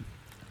her out?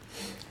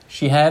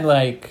 She had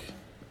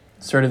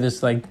sort of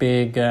this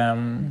big...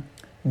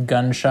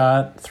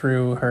 gunshot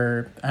through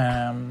her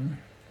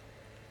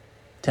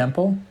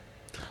temple.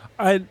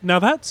 Now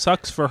that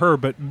sucks for her,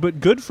 but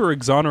good for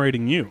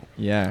exonerating you.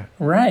 Yeah.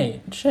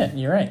 Right. Shit,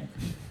 you're right.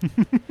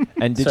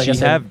 And did she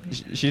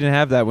didn't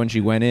have that when she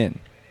went in?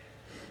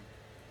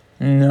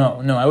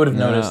 No, I would have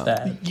noticed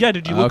that. Yeah,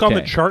 did you look on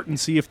the chart and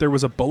see if there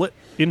was a bullet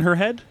in her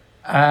head?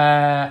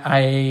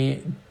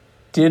 I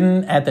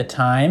didn't at the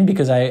time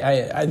because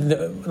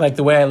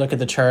the way I look at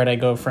the chart, I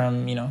go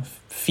from,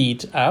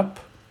 feet up.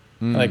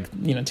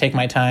 Take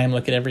my time,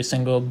 look at every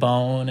single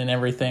bone and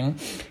everything.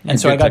 And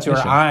so I got to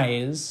her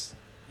eyes,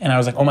 and I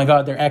was like, oh my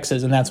God, they're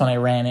X's, and that's when I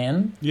ran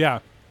in. Yeah.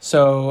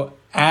 So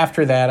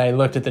after that, I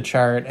looked at the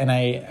chart, and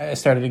I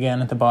started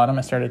again at the bottom.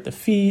 I started at the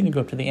feet, and go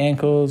up to the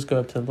ankles, go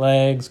up to the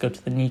legs, go up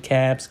to the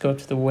kneecaps, go up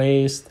to the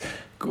waist,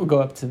 go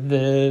up to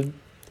the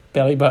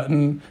belly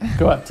button,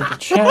 go up to the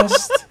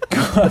chest, go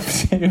up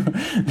to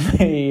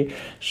the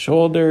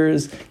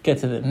shoulders, get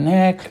to the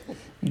neck,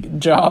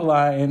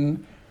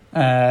 jawline,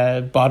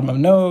 bottom of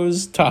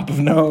nose, top of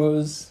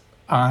nose,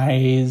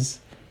 eyes,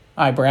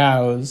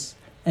 eyebrows,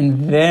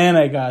 and then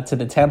I got to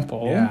the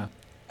temple. Yeah.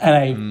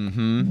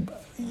 And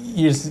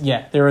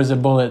there was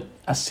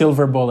a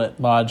silver bullet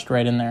lodged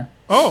right in there.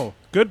 Oh,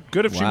 good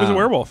if she was a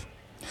werewolf.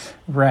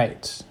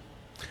 Right.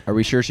 Are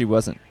we sure she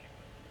wasn't?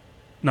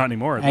 Not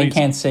anymore, at least. least. I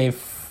can't say...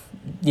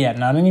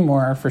 not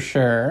anymore, for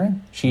sure.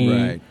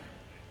 She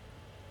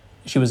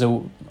was a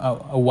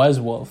was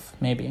wolf,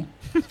 maybe.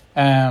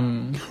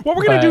 What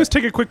we're going to do is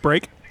take a quick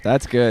break.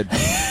 That's good.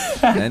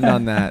 End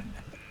on that.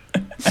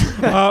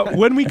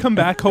 When we come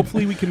back,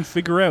 hopefully we can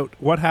figure out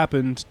what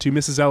happened to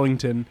Mrs.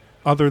 Ellington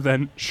other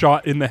than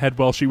shot in the head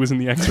while she was in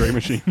the X-ray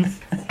machine.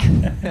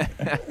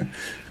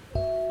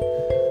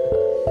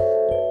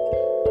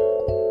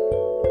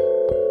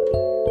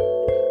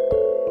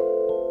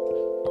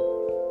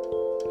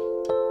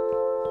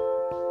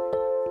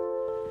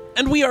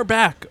 And we are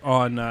back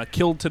on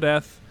Killed to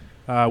Death.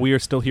 We are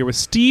still here with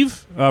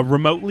Steve,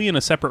 remotely in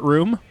a separate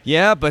room.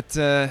 Yeah, but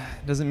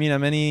doesn't mean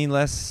I'm any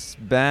less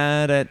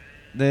bad at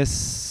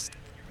this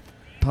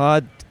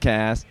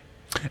podcast.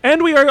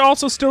 And we are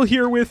also still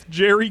here with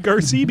Jerry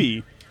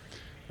Garcibee.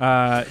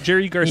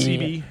 Jerry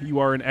Garcibee, you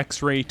are an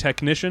X-ray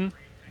technician.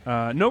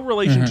 No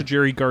relation to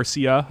Jerry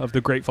Garcia of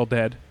the Grateful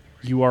Dead.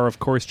 You are, of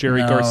course,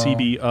 Jerry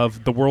Garcibee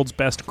of the world's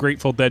best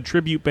Grateful Dead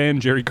tribute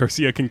band, Jerry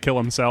Garcia Can Kill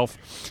Himself.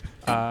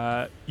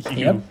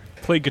 You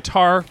play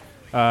guitar.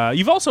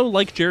 You've also,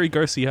 like Jerry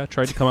Garcia,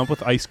 tried to come up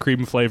with ice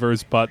cream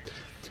flavors, but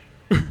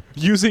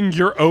using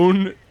your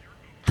own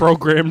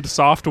programmed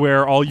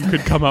software, all you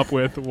could come up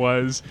with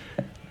was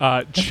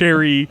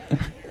cherry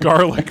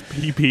garlic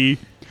pee-pee,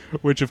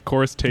 which of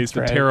course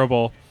tasted right.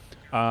 terrible.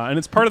 And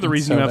it's part of the It's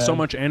reason so you have so bad.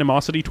 much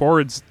animosity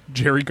towards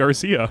Jerry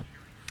Garcia.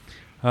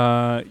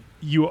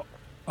 You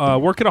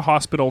work at a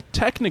hospital.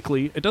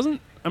 Technically, it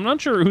doesn't... I'm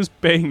not sure who's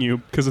paying you,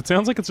 because it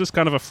sounds like it's just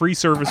kind of a free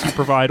service you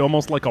provide,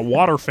 almost like a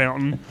water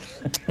fountain,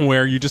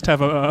 where you just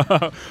have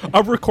a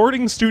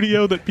recording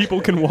studio that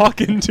people can walk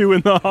into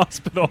in the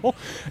hospital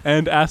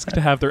and ask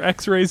to have their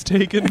x-rays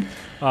taken.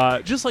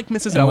 Just like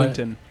Mrs.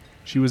 Ellington.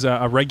 She was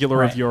a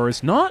regular of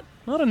yours. Not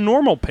a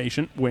normal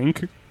patient,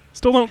 wink.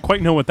 Still don't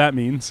quite know what that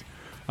means.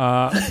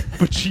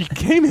 But she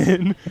came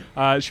in.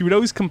 She would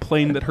always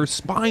complain that her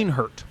spine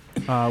hurt,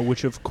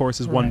 which of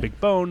course is one big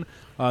bone.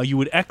 You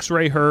would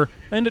x-ray her,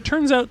 and it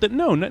turns out that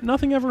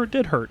nothing ever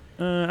did hurt.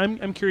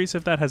 I'm curious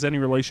if that has any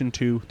relation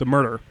to the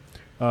murder.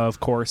 Of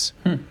course,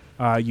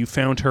 you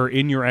found her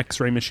in your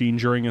x-ray machine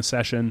during a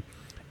session.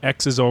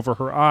 X's over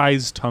her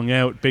eyes, tongue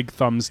out, big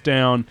thumbs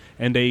down,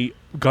 and a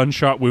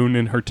gunshot wound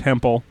in her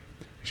temple.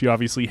 She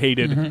obviously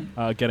hated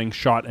getting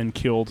shot and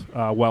killed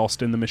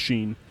whilst in the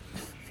machine.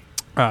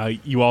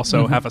 You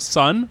also have a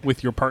son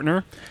with your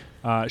partner.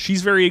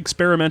 She's very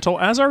experimental,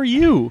 as are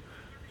you.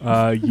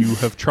 You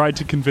have tried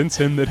to convince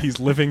him that he's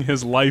living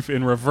his life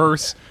in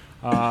reverse,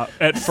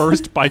 at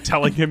first by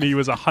telling him he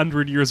was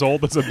 100 years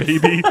old as a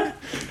baby,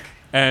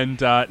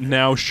 and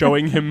now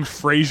showing him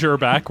Frasier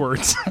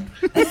backwards.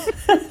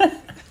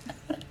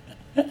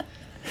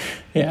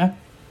 Yeah.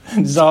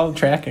 It's all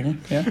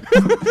tracking. Yeah.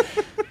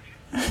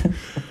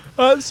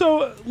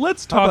 So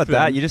let's talk How about then.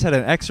 that? You just had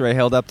an X-ray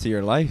held up to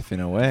your life in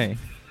a way.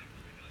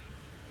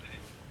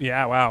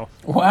 Yeah, wow.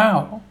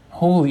 Wow.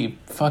 Holy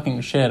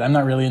fucking shit. I'm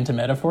not really into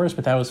metaphors,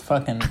 but that was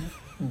fucking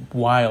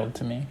wild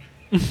to me.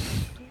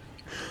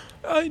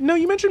 No,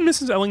 you mentioned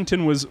Mrs.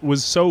 Ellington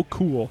was so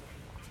cool.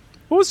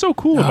 What was so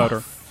cool about her?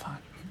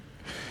 Fuck.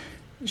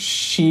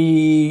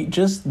 She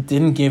just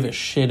didn't give a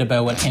shit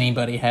about what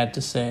anybody had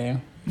to say.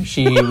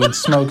 She would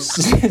smoke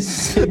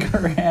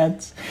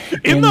cigarettes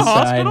In the inside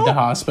hospital? the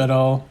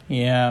hospital.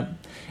 Yeah.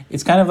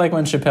 It's kind of like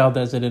when Chappelle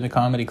does it in a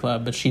comedy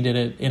club, but she did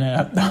it in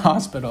the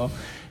hospital.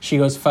 She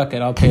goes, fuck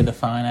it, I'll pay the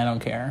fine, I don't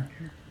care.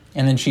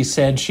 And then she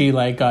said she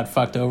got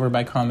fucked over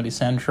by Comedy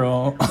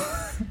Central,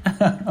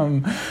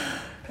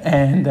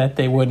 and that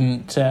they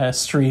wouldn't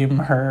stream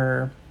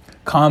her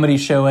comedy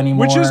show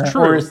anymore. Which is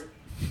true.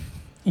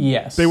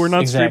 Yes. They were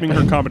not exactly.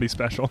 streaming her comedy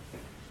special.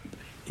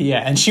 Yeah,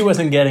 and she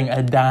wasn't getting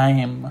a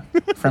dime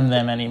from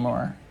them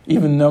anymore,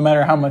 even no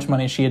matter how much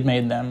money she had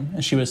made them,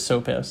 and she was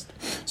so pissed.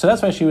 So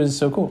that's why she was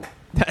so cool.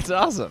 That's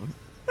awesome.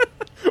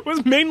 It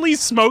was mainly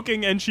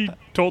smoking, and she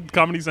told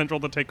Comedy Central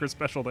to take her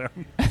special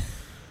down.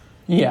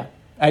 Yeah,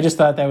 I just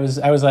thought I was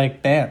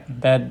like, damn,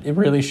 that it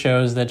really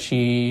shows that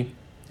she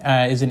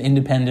is an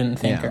independent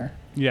thinker.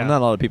 Yeah. Well,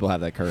 not a lot of people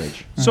have that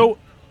courage. So,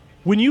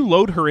 when you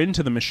load her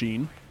into the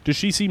machine, does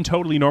she seem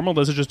totally normal?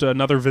 Does it just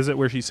another visit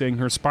where she's saying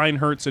her spine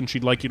hurts and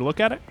she'd like you to look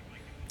at it?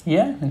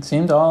 Yeah, it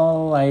seemed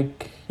all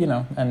like,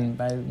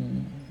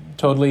 and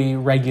totally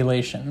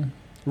regulation.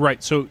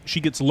 Right, so she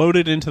gets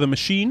loaded into the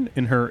machine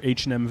in her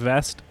H&M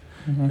vest,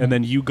 and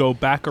then you go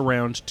back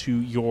around to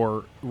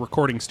your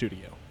recording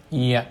studio.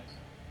 Yeah.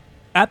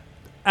 At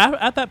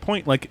that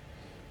point,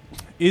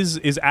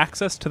 is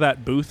access to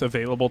that booth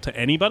available to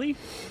anybody?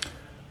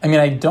 I mean,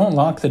 I don't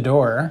lock the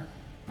door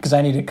because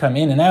I need to come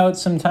in and out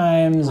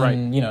sometimes. Right.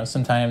 And,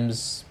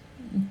 sometimes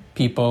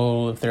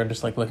people, if they're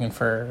just looking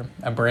for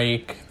a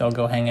break, they'll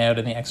go hang out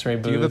in the x-ray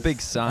booth. Do you have a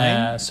big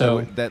sign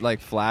so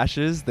that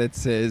flashes that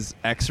says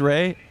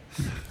X-ray?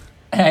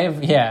 I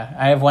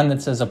have one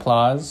that says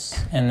applause,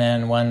 and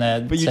then one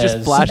that But you says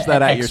just flash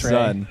that at your X-ray.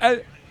 son.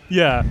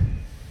 Yeah.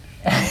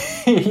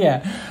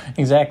 Yeah,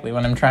 exactly.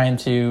 When I'm trying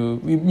to,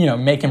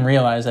 make him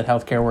realize that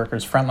healthcare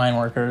workers, frontline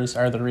workers,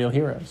 are the real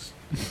heroes.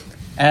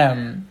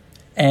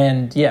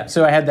 And yeah,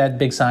 so I had that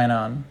big sign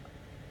on.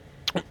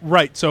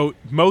 Right, so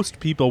most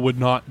people would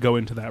not go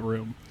into that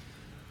room.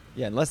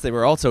 Yeah, unless they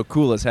were also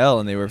cool as hell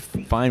and they were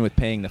fine with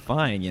paying the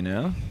fine,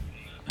 And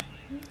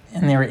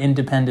they were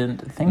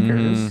independent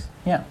thinkers. Mhm.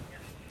 Yeah.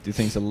 Do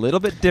things a little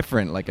bit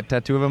different, like a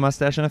tattoo of a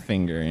mustache and a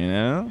finger,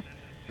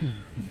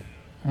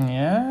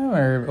 Yeah,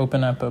 or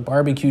open up a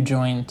barbecue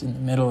joint in the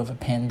middle of a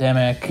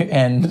pandemic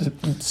and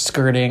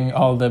skirting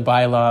all the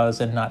bylaws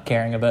and not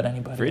caring about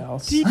anybody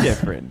else. Pretty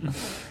different.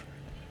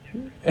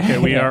 Okay,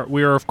 we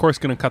are of course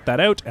going to cut that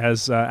out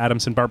as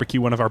Adamson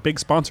Barbecue, one of our big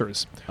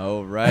sponsors.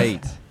 Oh,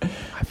 right.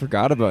 I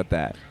forgot about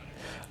that.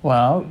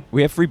 Well,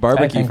 We have free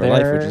barbecue think for life,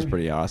 which they're- is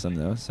pretty awesome,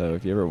 though. So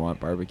if you ever want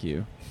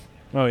barbecue.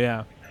 Oh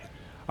yeah.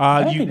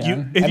 I'd If be down. you I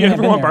mean, ever I've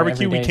been want there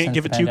barbecue, every we day can't since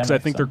give the it to you because I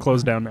pandemic, think so. they're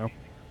closed down now.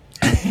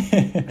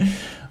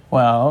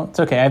 Well, it's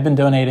okay. I've been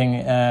donating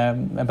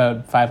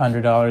about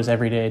 $500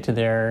 every day to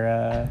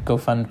their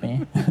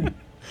GoFundMe.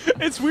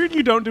 It's weird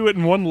you don't do it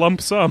in one lump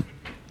sum.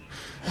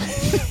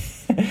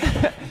 That's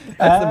the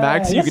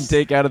max I you can guess-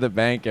 take out of the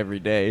bank every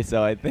day.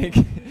 So I think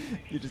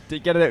you just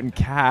get it out in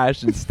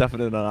cash and stuff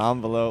it in an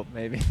envelope,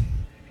 maybe.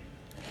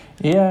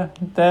 Yeah,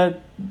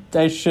 that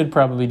I should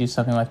probably do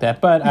something like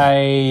that. But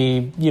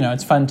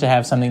it's fun to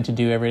have something to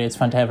do every day. It's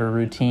fun to have a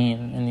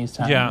routine in these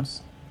times. Yeah,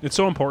 it's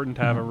so important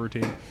to have a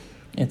routine.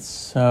 It's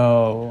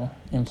so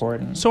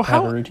important So to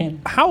have a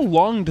routine. how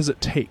long does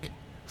it take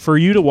for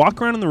you to walk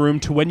around in the room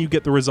to when you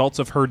get the results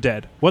of Her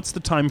Dead? What's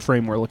the time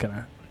frame we're looking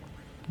at?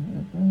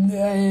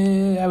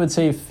 I would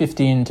say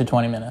 15 to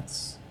 20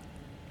 minutes.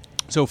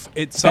 So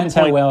it's Depends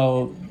how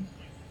well,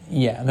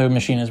 the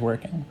machine is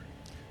working.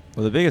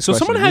 Well, the biggest So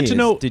question someone to had me to is,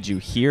 know- did you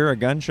hear a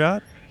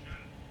gunshot?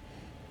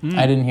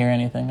 I didn't hear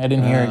anything. I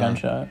didn't hear a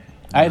gunshot.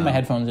 I had my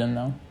headphones in,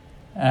 though,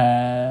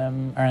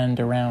 and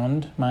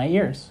around my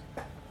ears.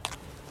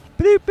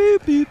 Boop, boop,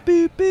 boop,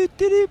 boop, boop,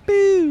 doo,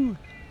 boo.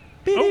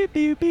 Boop,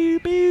 boop,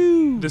 boop,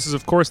 boop. This is,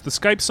 of course, the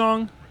Skype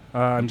song.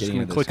 I'm just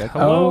Getting going to into the click Skype.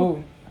 hello.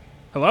 Oh,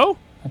 Hello?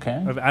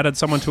 okay. I've added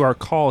someone to our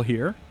call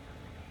here.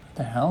 What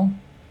the hell?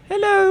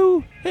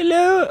 Hello,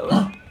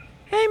 hello,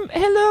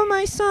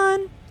 my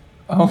son.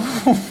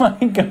 Oh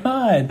my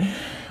god.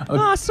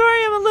 Oh,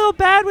 sorry, I'm a little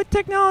bad with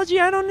technology.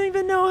 I don't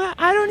even know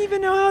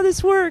how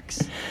this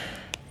works.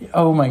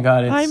 Oh my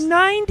god. I'm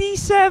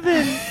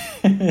 97.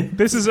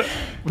 This is,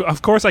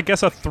 of course, I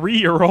guess a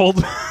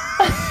 3-year-old.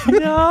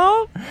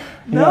 No,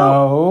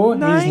 No,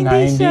 he's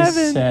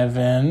 97.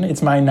 97.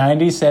 It's my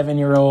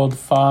 97-year-old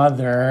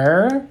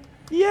father,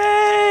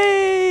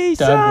 Yay,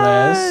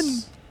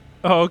 Douglas. son.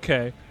 Oh,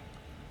 okay.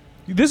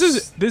 This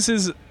is.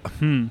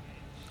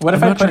 What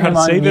if I'm I not put sure how him to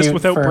on say this mute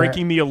without for...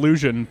 breaking the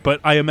illusion,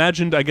 but I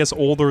imagined, I guess,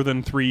 older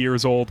than 3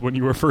 years old when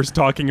you were first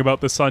talking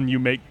about the son you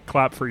make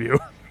clap for you.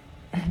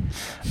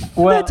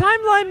 Well, The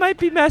timeline might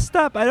be messed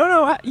up. I don't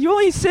know. You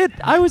only said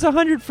I was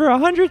 100 for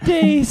 100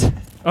 days,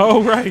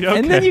 Oh, right, okay.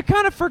 and then you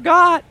kind of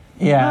forgot.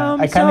 yeah,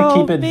 I kind of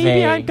so keep it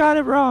maybe I vague. got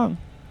it wrong.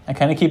 I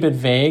kind of keep it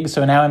vague,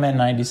 so now I'm at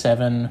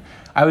 97.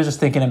 I was just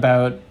thinking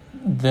about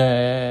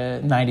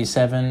the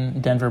 97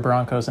 Denver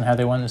Broncos and how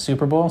they won the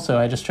Super Bowl, so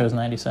I just chose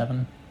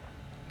 97.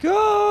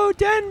 Go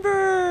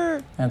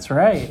Denver! That's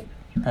right.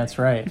 That's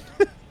right.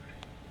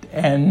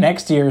 And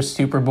next year's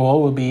Super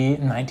Bowl will be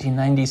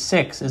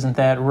 1996. Isn't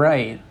that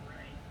right?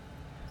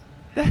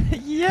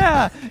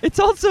 Yeah, it's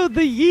also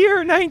the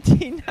year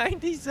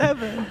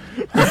 1997.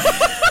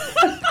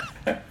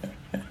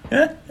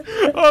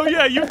 Oh,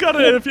 yeah, you've got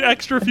an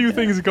extra few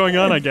things going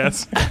on, I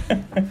guess.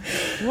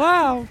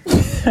 Wow.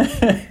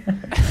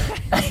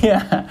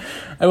 Yeah,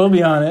 I will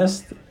be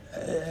honest.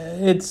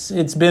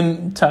 It's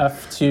been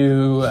tough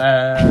to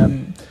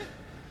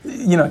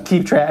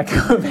keep track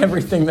of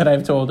everything that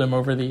I've told him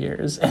over the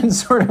years, and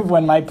sort of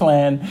when my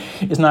plan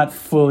is not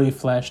fully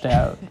fleshed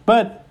out.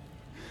 But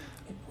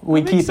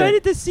we I'm keep excited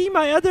it to see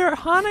my other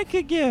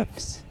Hanukkah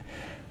gifts.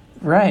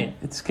 right.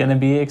 It's going to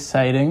be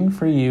exciting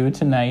for you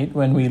tonight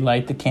when we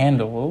light the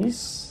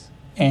candles.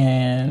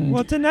 And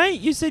Well, tonight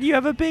you said you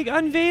have a big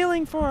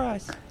unveiling for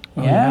us.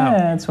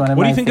 yeah, it's one of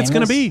What my do you think it's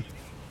going to be?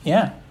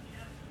 Yeah.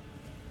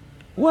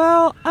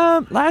 Well,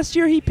 last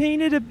year he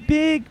painted a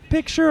big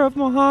picture of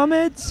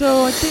Muhammad,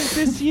 so I think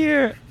this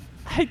year,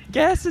 I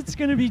guess it's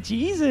going to be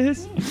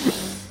Jesus.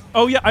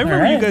 Oh, yeah, I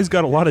remember All you right. guys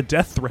got a lot of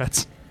death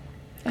threats.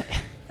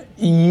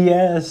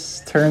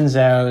 Yes, turns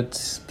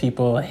out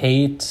people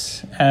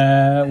hate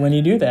when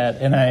you do that,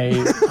 and I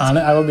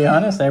will be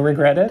honest, I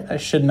regret it. I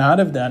should not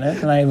have done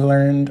it, and I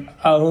learned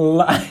a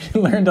lot. I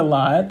learned a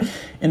lot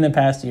in the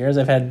past years.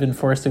 I've been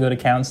forced to go to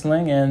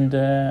counseling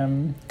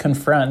and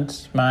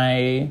confront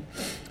my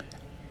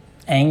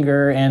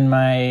anger and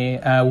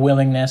my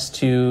willingness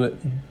to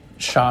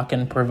shock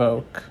and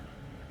provoke.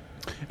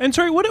 And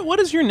sorry, what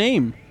is your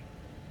name?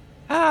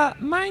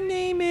 My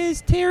name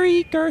is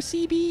Terry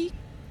Garcibee.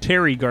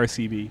 Terry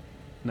Garcibee.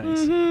 Nice.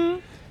 Mm-hmm.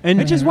 And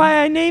Which is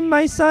why I named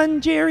my son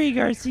Jerry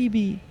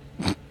Garcibee.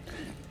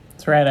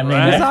 That's right. I'm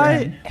named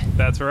Right. after him.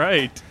 That's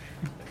right.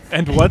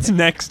 And what's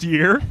next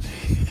year?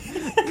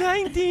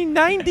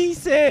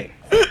 1996.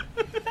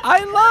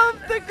 I love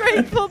the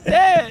Grateful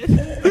Dead.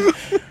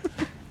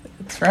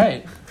 That's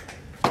right.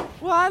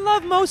 Well, I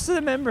love most of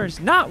the members,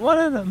 not one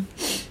of them.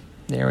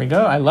 There we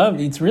go.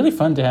 It's really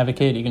fun to have a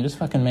kid. You can just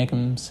fucking make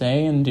them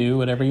say and do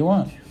whatever you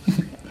want.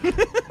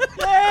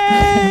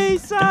 Yay,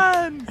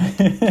 son!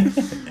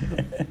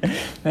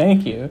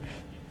 Thank you.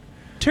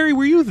 Terry,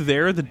 were you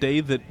there the day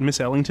that Miss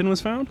Ellington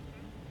was found?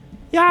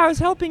 Yeah, I was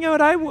helping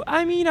out.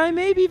 I mean, I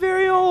may be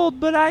very old,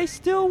 but I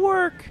still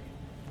work.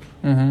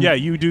 Mm-hmm. Yeah,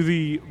 you do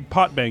the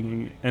pot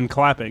banging and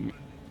clapping.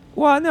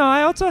 Well, no,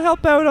 I also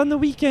help out on the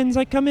weekends.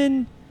 I come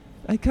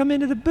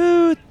into the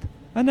booth,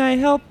 and I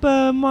help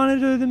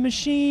monitor the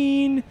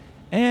machine.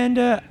 And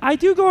I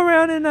do go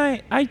around and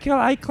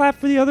I clap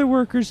for the other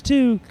workers,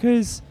 too,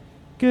 because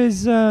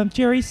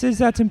Jerry says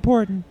that's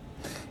important.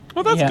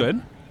 Oh, that's Yeah.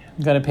 good.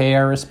 Got to pay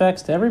our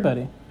respects to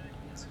everybody.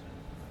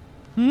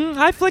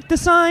 I flick the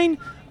sign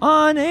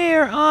on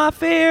air,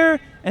 off air,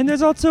 and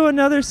there's also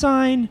another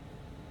sign,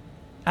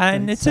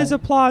 and it says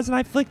applause, and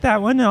I flick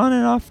that one on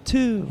and off,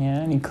 too. Yeah,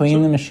 and you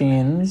clean the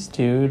machines,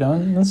 too.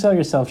 Don't sell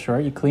yourself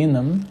short. You clean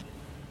them.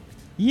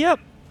 Yep.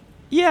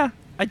 Yeah.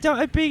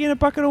 I bring in a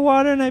bucket of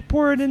water, and I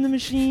pour it in the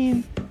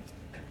machine.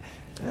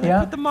 And Yeah.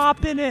 put the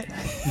mop in it.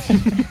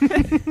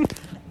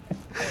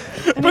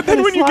 But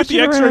then when you get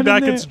the X-ray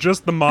back, it's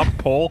just the mop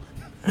pole.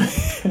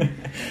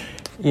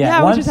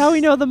 Yeah, which is how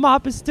we know the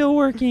mop is still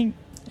working.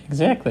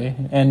 Exactly.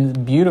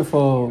 And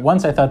beautiful.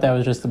 Once I thought that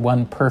was just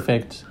one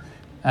perfect,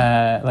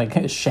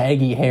 like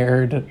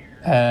shaggy-haired,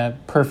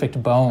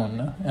 perfect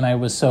bone. And I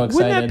was so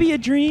excited. Wouldn't that be a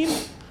dream?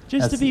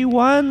 Just to be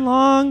one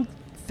long,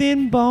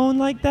 thin bone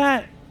like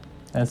that?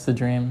 That's the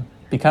dream.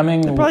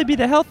 Becoming... I'd probably be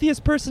the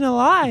healthiest person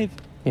alive.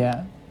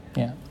 Yeah,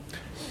 yeah.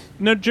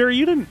 Now, Jerry,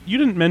 you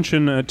didn't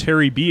mention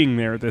Terry being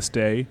there this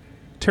day.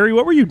 Terry,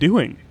 what were you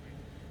doing?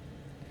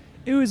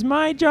 It was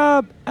my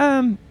job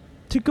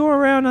to go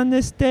around on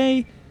this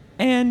day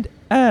and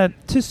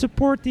to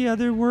support the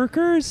other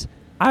workers.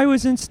 I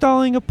was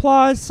installing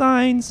applause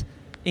signs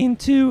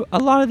into a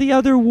lot of the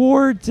other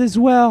wards as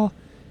well.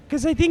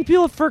 Because I think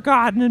people have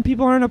forgotten and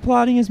people aren't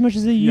applauding as much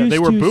as they used to.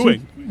 Yeah, they were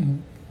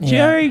booing. So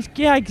Jerry,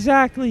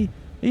 exactly.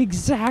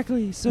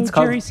 So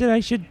Jerry said I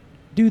should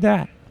do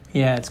that.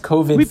 Yeah, it's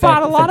COVID We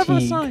bought a lot fatigue.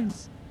 of our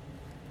signs.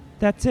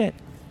 That's it.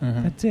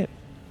 Mm-hmm. That's it.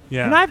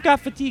 Yeah. And I've got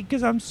fatigue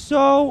because I'm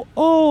so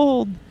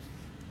old.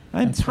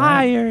 I'm That's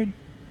tired. Right.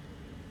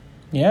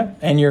 Yeah,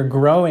 and you're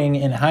growing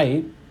in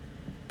height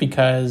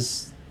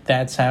because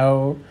that's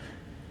how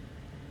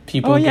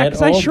people get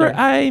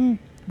older.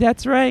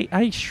 That's right.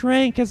 I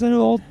shrank as an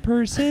old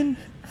person.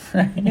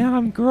 Right. Now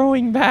I'm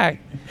growing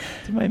back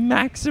to my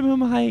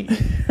maximum height.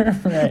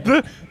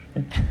 Right.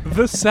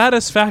 The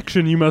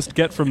satisfaction you must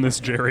get from this,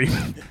 Jerry.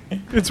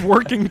 It's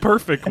working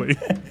perfectly.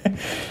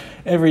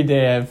 Every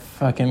day I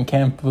fucking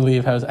can't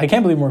believe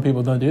more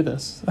people don't do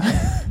this.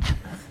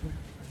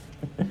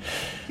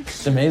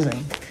 It's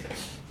amazing.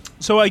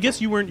 So I guess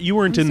you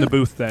weren't in the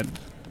booth then.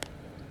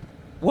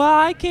 Well,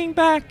 I came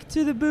back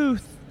to the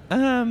booth,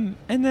 and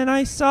then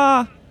I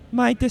saw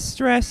my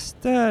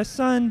distressed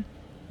son,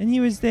 and he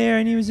was there,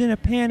 and he was in a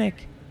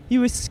panic. He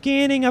was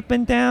scanning up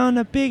and down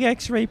a big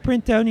X-ray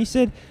printout, and he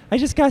said, "I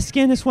just gotta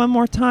scan this one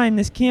more time.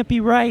 This can't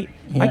be right.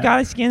 Yeah. I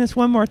gotta scan this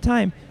one more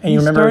time." And you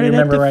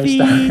remember where I feet.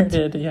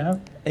 started, yeah.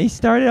 He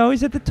started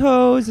always at the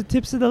toes, the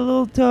tips of the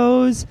little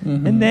toes,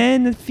 and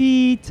then the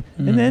feet,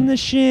 and then the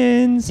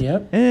shins,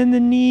 and then the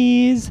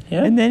knees,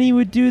 and then he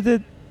would do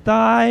the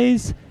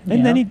thighs,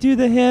 and then he'd do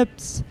the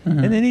hips,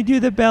 and then he'd do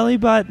the belly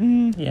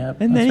button,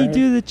 and then he'd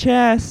do the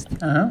chest,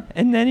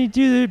 and then he'd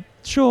do the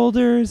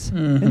shoulders,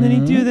 and then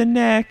he'd do the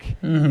neck,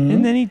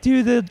 and then he'd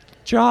do the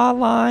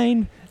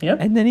jawline,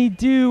 and then he'd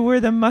do where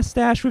the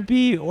mustache would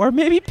be, or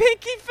maybe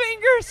pinky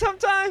finger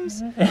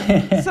sometimes.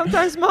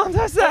 Sometimes Mom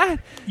does that.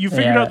 You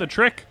figured out the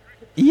trick?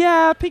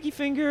 Yeah, pinky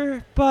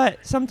finger, but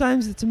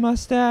sometimes it's a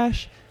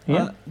mustache.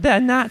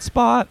 That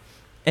spot.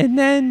 And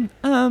then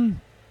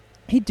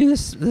he'd do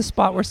the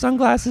spot where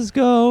sunglasses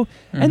go.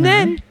 And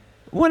then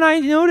when I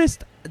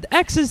noticed the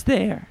X is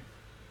there.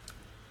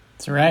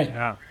 That's right.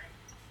 Yeah.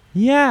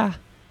 Yeah.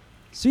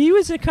 So he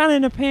was kind of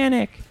in a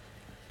panic.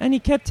 And he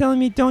kept telling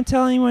me, don't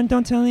tell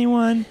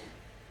anyone.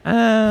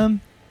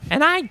 And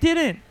I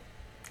didn't.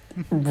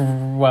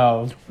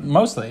 Well,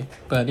 mostly.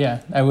 But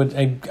yeah,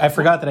 I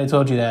forgot that I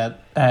told you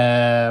that.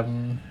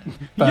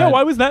 Yeah,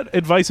 why was that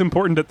advice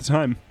important at the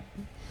time?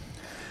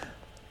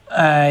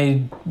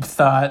 I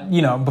thought,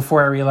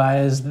 before I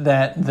realized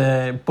that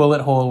the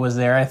bullet hole was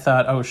there, I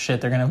thought, oh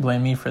shit, they're going to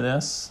blame me for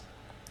this.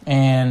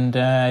 And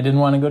I didn't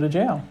want to go to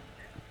jail.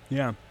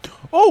 Yeah.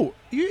 Oh,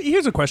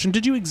 here's a question.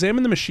 Did you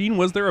examine the machine?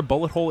 Was there a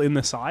bullet hole in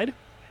the side?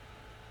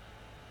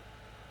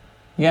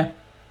 Yeah.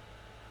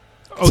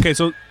 Okay,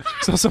 so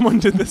someone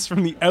did this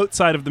from the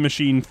outside of the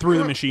machine, through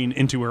the machine,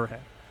 into her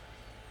head.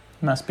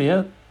 Must be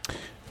it.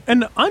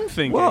 And I'm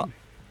thinking... Well,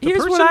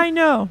 here's what I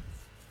know.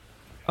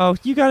 Oh,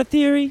 you got a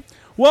theory?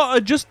 Well,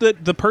 just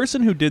that the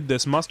person who did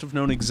this must have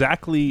known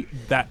exactly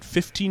that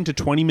 15 to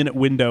 20 minute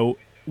window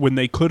when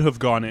they could have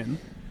gone in.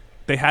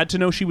 They had to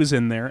know she was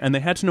in there, and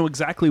they had to know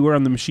exactly where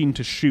on the machine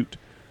to shoot.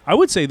 I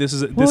would say this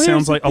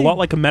sounds like a lot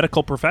like a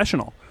medical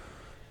professional.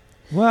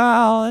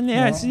 Well, and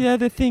that's the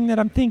other thing that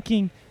I'm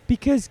thinking.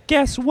 Because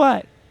guess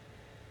what?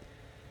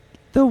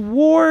 The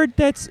ward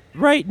that's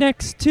right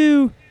next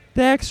to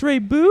the X-ray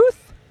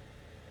booth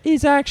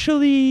is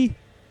actually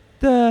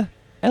the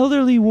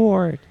elderly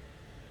ward.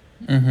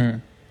 Mm-hmm.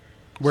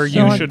 Where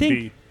you should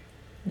be.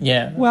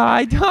 Yeah. Well,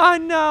 I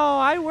don't know.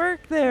 I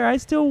work there. I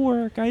still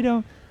work.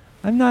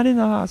 I'm not in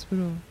the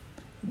hospital.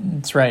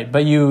 That's right.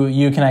 But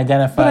you can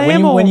identify.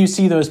 When you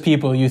see those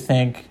people, you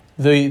think,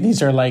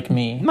 these are like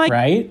me,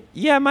 right?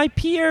 Yeah, my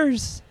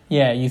peers.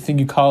 Yeah, you think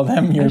you call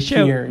them your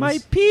peers. My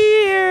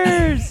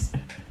peers.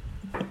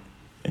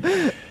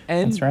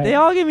 And That's right. They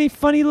all give me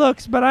funny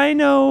looks, but I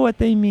know what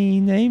they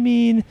mean. They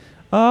mean,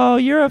 oh,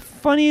 you're a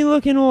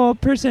funny-looking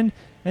old person.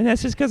 And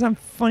that's just because I'm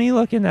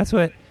funny-looking. That's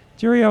what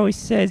Jerry always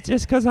says.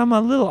 Just because I'm a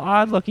little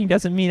odd-looking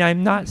doesn't mean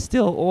I'm not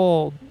still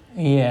old.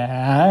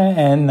 Yeah,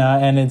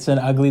 and it's an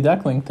ugly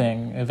duckling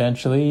thing.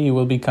 Eventually, you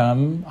will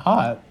become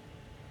hot.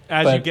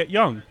 As you get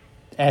young.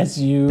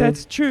 As you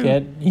That's true.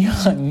 get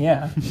young,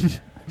 yeah.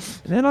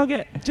 And then I'll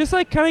get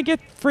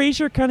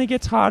Frasier kind of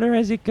gets hotter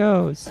as it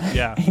goes.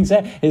 Yeah.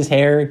 Exactly. His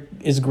hair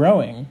is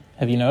growing.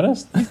 Have you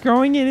noticed? He's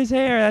growing in his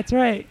hair. That's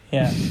right.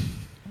 Yeah.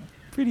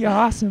 Pretty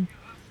awesome.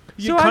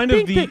 You So I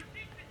think that-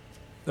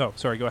 Oh,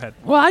 sorry, go ahead.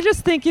 Well, I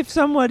just think if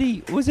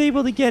somebody was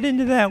able to get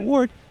into that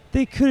ward,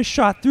 they could have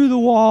shot through the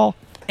wall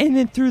and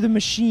then through the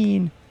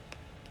machine.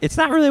 It's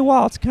not really a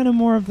wall. It's kind of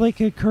more of like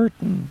a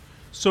curtain.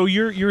 So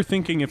you're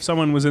thinking if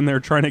someone was in there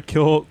trying to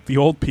kill the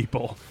old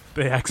people,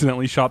 they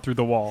accidentally shot through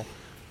the wall.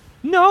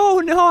 No,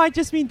 I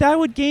just mean that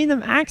would gain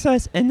them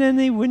access, and then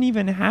they wouldn't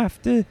even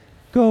have to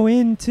go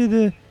into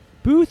the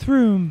booth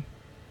room.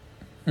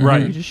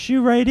 Right. You just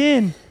shoot right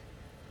in.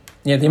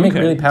 Yeah, they make Okay.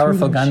 really powerful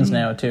Through the guns machine.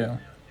 now, too.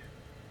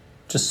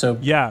 Just so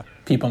Yeah.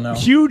 people know.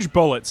 Huge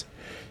bullets.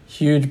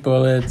 Huge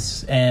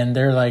bullets, and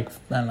they're like,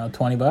 I don't know,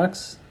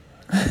 $20?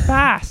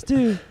 Fast,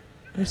 dude.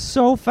 They're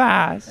so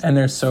fast. And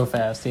they're so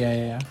fast.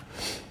 Yeah.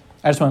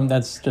 I just want,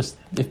 that's just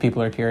if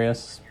people are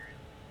curious,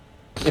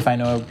 if I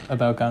know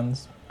about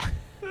guns.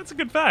 That's a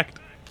good fact.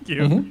 Thank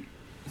you.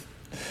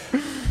 Mm-hmm.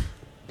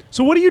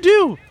 So what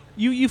do?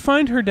 You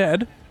find her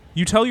dead.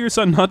 You tell your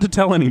son not to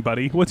tell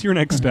anybody. What's your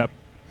next step?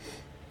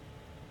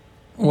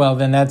 Well,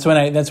 then that's when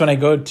I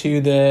go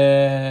to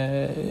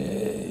the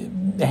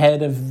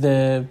head of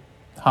the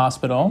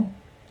hospital,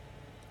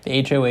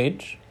 the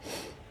HOH,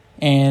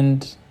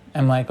 and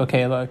I'm like,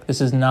 okay, look,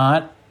 this is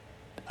not,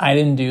 I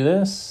didn't do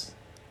this,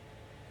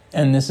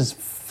 and this is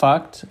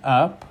fucked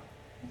up,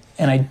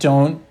 and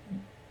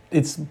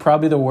it's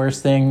probably the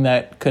worst thing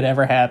that could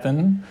ever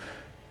happen,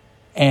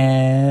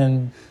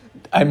 and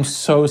I'm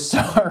so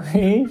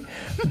sorry,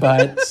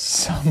 but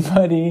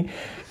somebody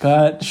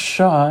got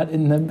shot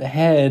in the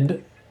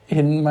head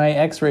in my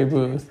x-ray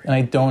booth, and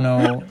I don't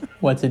know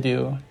what to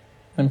do.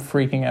 I'm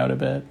freaking out a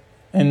bit.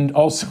 And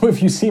also,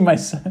 if you see my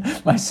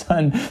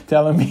son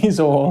tell him he's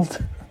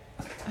old.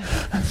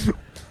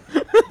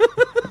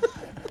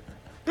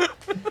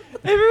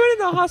 Everyone in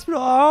the hospital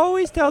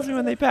always tells me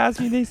when they pass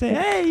me, they say,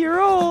 hey,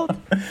 you're old.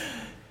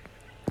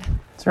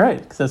 That's right,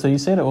 because that's what you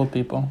say to old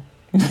people.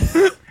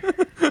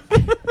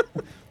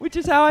 Which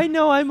is how I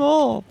know I'm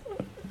old.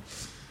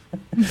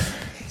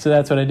 So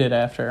that's what I did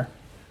after.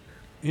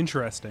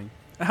 Interesting.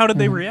 How did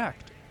they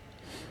react?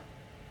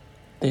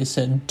 They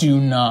said, do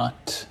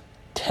not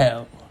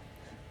tell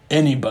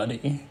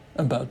anybody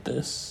about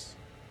this.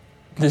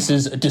 This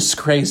is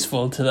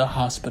disgraceful to the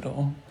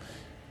hospital.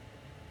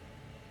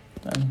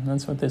 And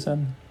that's what they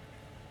said.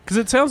 Because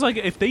it sounds like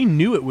if they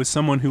knew it was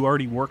someone who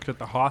already worked at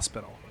the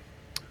hospital,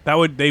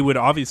 they would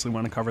obviously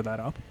want to cover that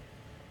up.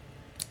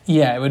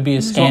 Yeah, it would be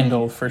a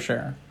scandal for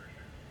sure.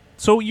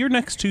 So you're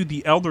next to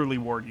the elderly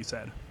ward, you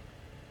said.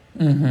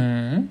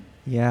 Mm-hmm.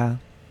 Yeah.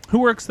 Who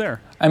works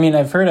there? I mean,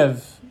 I've heard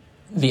of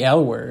the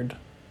L Word,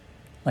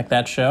 like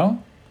that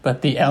show,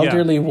 but the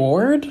elderly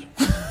ward?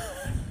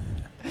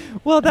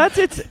 Well, that's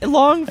its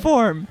long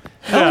form.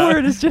 Yeah. L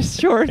word is just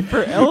short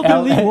for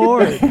elderly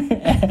ward.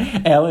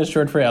 L is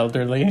short for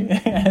elderly,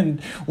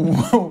 and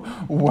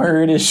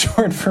word is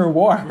short for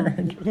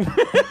ward.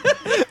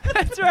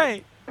 That's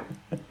right.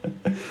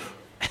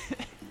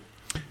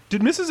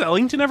 Did Mrs.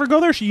 Ellington ever go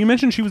there? You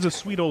mentioned she was a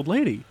sweet old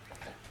lady.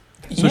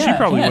 So she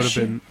probably would have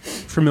been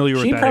familiar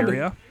with that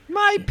area.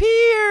 My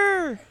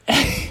peer!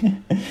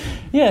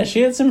 Yeah,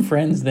 she had some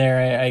friends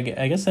there.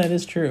 I guess that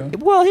is true.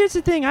 Well, here's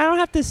the thing. I don't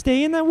have to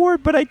stay in that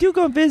ward, but I do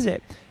go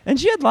visit. And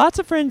she had lots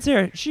of friends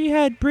there. She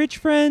had bridge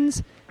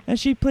friends, and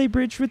she'd play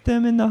bridge with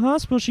them in the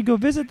hospital. She'd go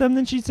visit them,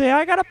 then she'd say,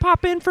 I got to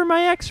pop in for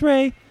my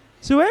x-ray.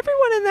 So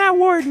everyone in that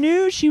ward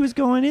knew she was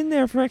going in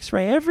there for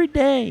x-ray every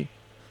day.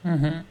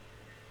 Mm-hmm.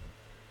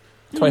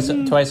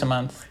 Twice a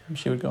month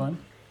she would go in.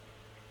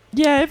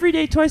 Yeah, every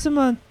day, twice a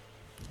month.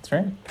 That's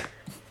right.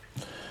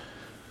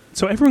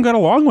 So everyone got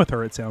along with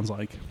her, it sounds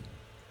like.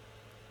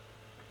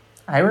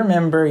 I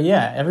remember,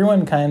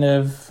 everyone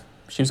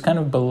she was kind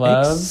of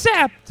beloved.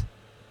 Except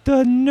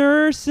the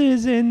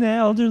nurses in the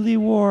elderly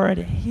ward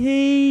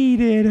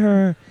hated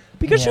her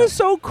because she Yeah. was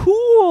so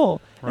cool.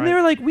 And they Right.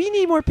 were like, we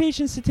need more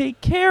patients to take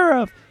care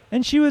of.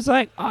 And she was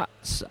like,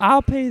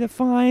 I'll pay the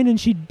fine. And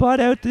she'd butt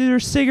out their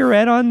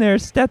cigarette on their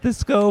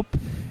stethoscope.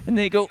 And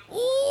they go,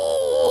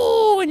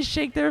 ooh, and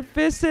shake their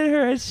fists at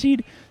her as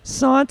she'd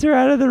saunter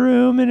out of the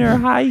room in her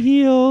high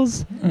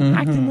heels,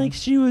 acting like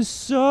she was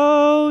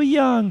so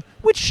young,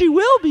 which she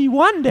will be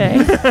one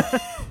day.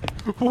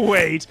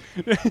 Wait.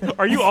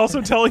 Are you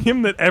also telling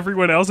him that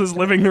everyone else is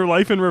living their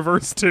life in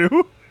reverse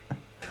too?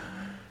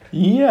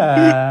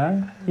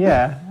 Yeah.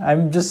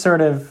 I'm just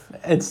sort of,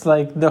 it's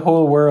like the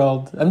whole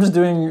world. I'm just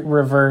doing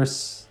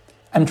reverse.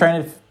 I'm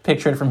trying to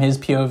picture it from his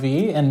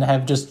POV and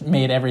have just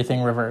made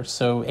everything reverse.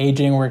 So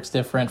aging works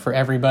different for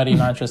everybody,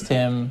 not just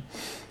him,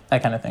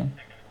 that kind of thing.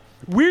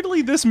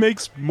 Weirdly, this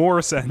makes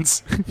more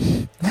sense.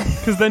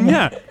 Because then,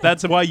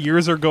 that's why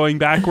years are going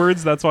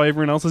backwards. That's why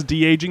everyone else is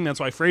de-aging. That's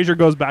why Frasier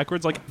goes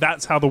backwards. Like,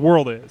 that's how the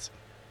world is.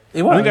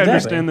 Well, I think I exactly.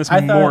 understand this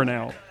I thought- more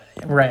now.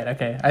 Right,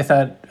 okay. I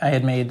thought I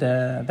had made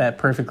that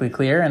perfectly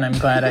clear, and I'm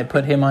glad I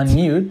put him on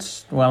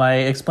mute while I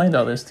explained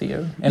all this to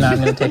you. And I'm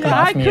going to take him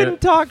off mute. I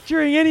couldn't talk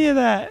during any of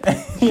that.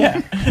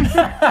 Yeah.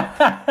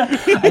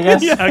 I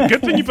guess. Yeah,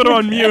 good thing you put him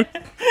on mute.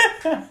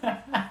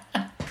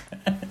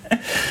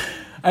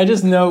 I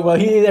just know,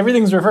 well,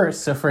 everything's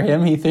reversed. So for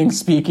him, he thinks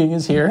speaking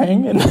is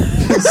hearing. And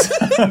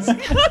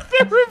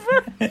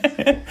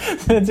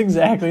that's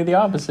exactly the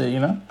opposite, you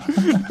know?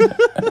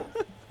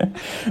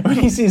 When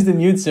he sees the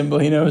mute symbol,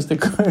 he knows to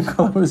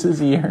close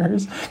his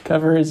ears,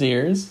 cover his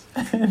ears,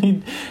 and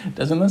he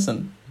doesn't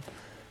listen.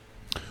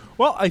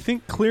 Well, I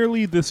think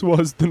clearly this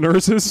was the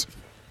nurses.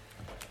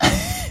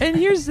 And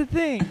here's the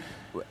thing.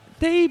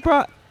 They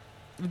brought...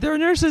 Their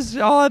nurses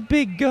all have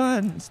big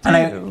guns, too.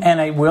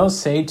 And I will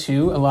say,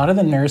 too, a lot of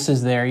the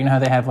nurses there, you know how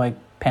they have, like,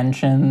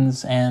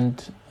 pensions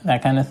and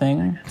that kind of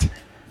thing?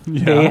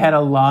 Yeah. They had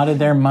a lot of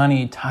their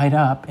money tied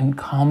up in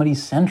Comedy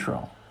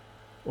Central.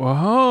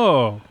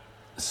 Whoa.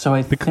 So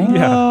I think...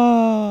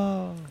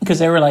 Oh. Because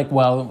they were like,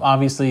 well,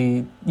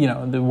 obviously, you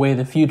know, the way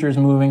the future is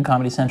moving,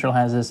 Comedy Central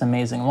has this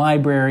amazing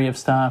library of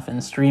stuff,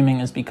 and streaming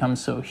has become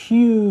so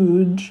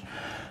huge.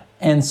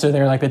 And so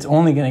they're like, it's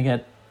only going to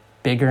get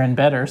bigger and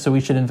better, so we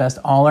should invest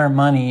all our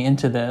money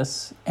into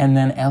this. And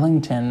then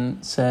Ellington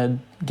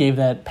gave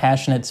that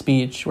passionate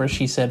speech where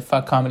she said,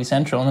 fuck Comedy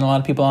Central. And then a lot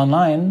of people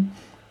online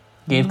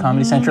gave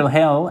Comedy Central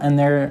hell, and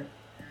their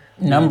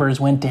numbers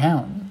went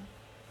down.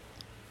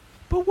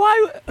 But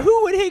why?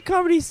 Who would hate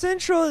Comedy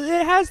Central?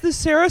 It has the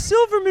Sarah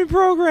Silverman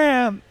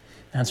program.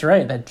 That's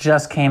right. That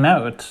just came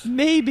out.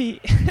 Maybe.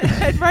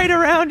 Right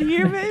around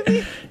here,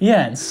 maybe?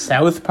 Yeah, and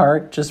South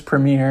Park just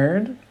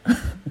premiered.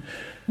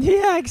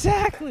 Yeah,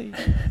 exactly.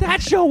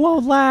 That show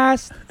won't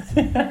last.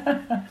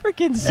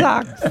 Freaking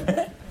sucks.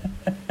 The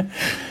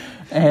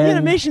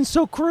animation's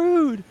so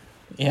crude.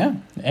 Yeah,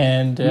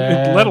 and...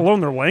 let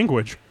alone their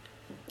language.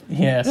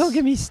 Yes. Don't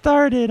get me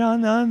started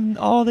on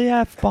all the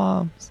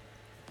F-bombs.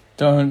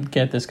 Don't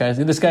get this guy.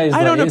 This guy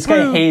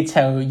hates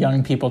how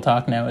young people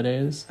talk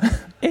nowadays.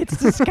 It's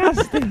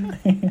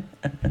disgusting.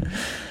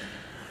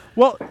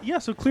 Well, yeah,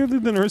 so clearly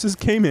the nurses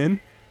came in,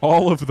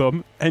 all of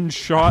them, and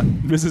shot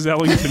Mrs.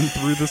 Ellington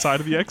through the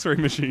side of the x-ray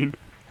machine.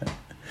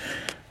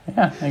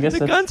 Yeah, I guess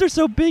the guns are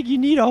so big you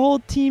need a whole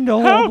team to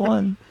hold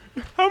one.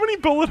 How many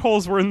bullet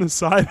holes were in the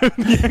side of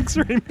the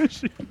x-ray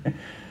machine?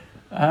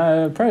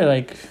 Probably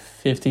like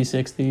 50,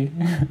 60.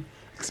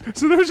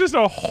 So there was just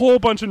a whole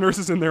bunch of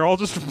nurses in there all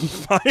just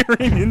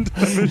firing into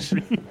the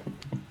machine.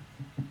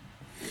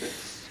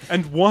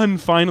 And one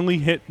finally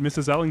hit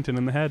Mrs. Ellington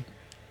in the head.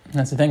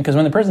 That's the thing, because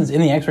when the person's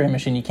in the x-ray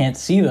machine, you can't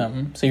see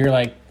them. So you're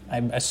like, I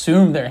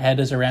assume their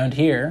head is around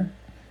here.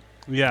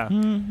 Yeah.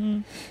 Mm-hmm.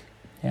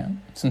 Yeah,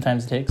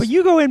 sometimes it takes. But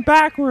you go in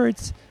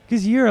backwards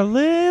because you're a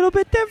little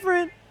bit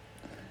different.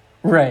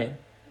 Right.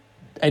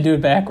 I do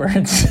it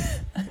backwards.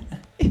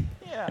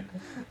 Yeah.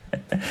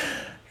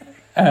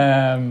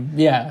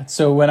 Yeah,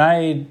 so when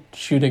I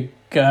shoot a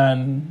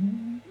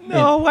gun...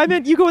 No, I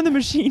meant you go in the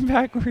machine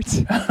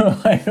backwards.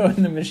 I go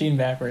in the machine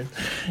backwards.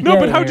 No,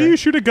 but how do you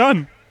shoot a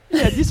gun?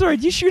 Yeah, do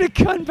you shoot a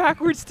gun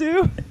backwards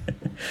too?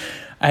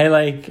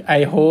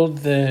 I hold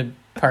the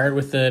part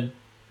with the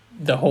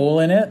hole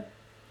in it,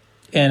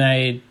 and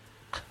I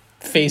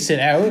face it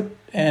out,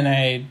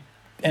 and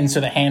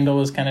so the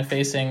handle is kind of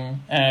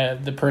facing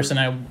the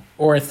person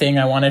or thing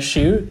I want to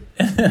shoot.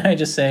 And I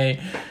just I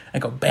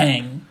go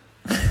bang.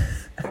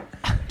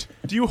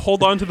 Do you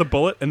hold on to the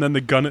bullet and then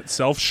the gun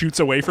itself shoots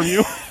away from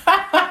you?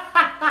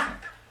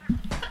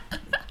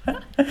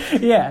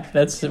 Yeah,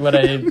 that's what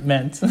I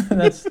meant.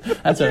 That's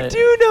what you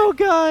do know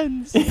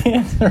guns.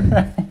 That's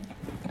right.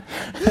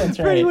 That's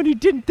For right. anyone who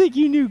didn't think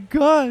you knew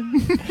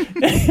guns.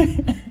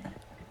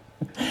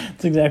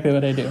 That's exactly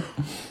what I do.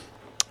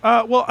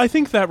 Well, I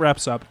think that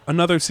wraps up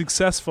another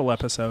successful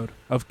episode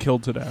of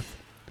Killed to Death.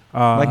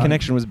 My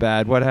connection was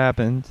bad. What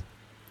happened?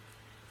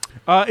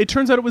 It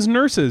turns out it was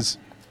nurses.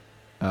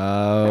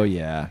 Oh,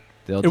 yeah.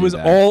 It was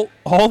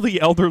all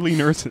the elderly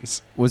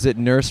nurses. Was it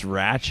Nurse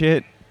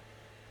Ratchet?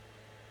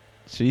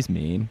 She's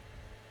mean.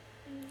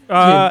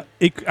 I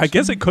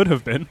guess it could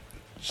have been.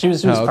 She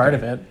was part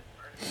of it.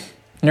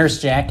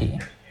 Nurse Jackie.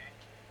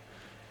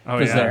 Oh,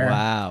 was yeah. there.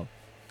 Wow.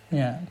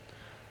 Yeah.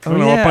 I don't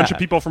know, a bunch of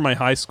people from my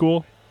high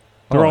school.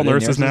 They're all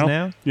nurses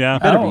now. Yeah. You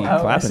better be I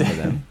clapping see. for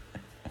them.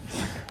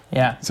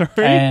 Yeah. Sorry?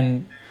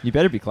 And You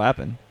better be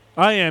clapping.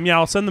 I am, yeah.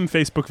 I'll send them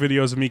Facebook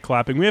videos of me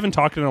clapping. We haven't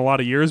talked in a lot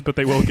of years, but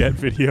they will get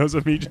videos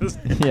of me just...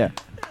 Yeah.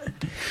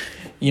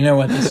 you know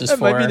what this is That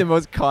for. might be the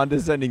most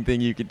condescending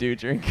thing you could do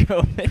during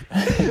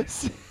COVID.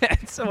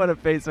 Send someone a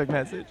Facebook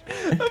message.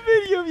 A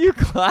video of you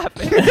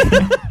clapping.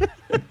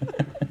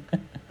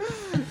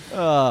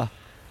 That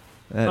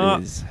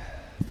is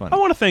funny. I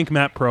want to thank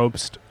Matt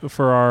Probst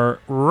for our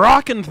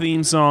rockin'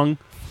 theme song.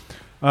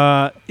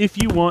 If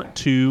you want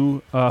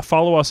to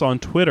follow us on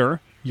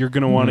Twitter, you're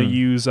going to want to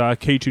use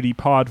K2D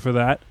Pod for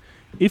that.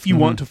 If you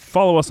want to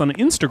follow us on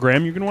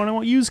Instagram, you're going to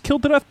want to use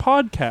Killed to Death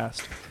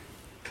Podcast.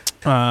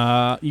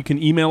 You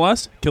can email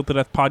us,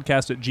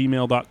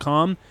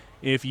 killedtodeathpodcast@gmail.com.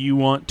 If you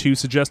want to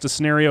suggest a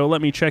scenario,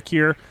 let me check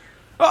here.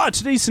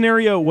 Today's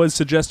scenario was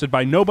suggested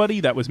by nobody.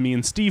 That was me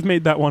and Steve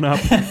made that one up.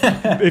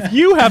 If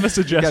you have a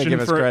suggestion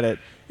give us credit.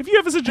 If you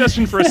have a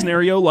suggestion for a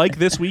scenario like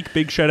this week,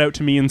 big shout out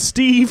to me and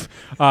Steve.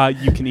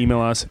 You can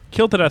email us,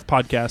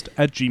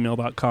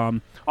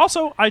 killtodeathpodcast@gmail.com.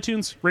 Also,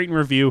 iTunes, rate and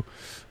review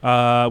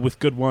with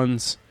good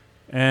ones.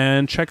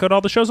 And check out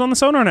all the shows on the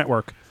Sonar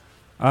Network.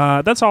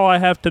 That's all I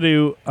have to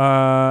do.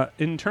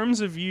 In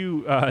terms of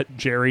you,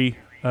 Jerry,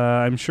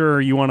 I'm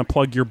sure you want to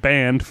plug your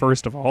band,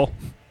 first of all.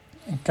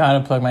 Gotta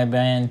plug my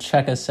band.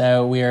 Check us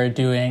out. We are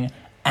doing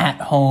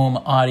at-home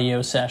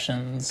audio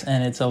sessions,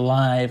 and it's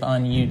live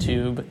on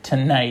YouTube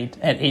tonight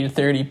at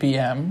 8:30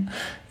 p.m.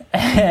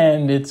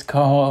 And it's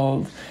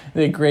called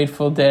The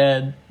Grateful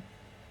Dead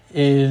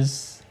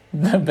is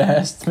the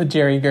Best, but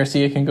Jerry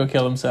Garcia can go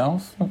kill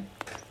himself.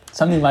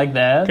 Something like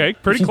that. Okay,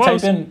 pretty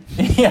close.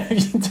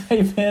 If you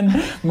type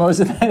in most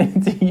of that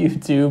into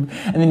YouTube,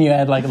 and then you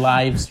add like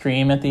live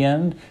stream at the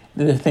end,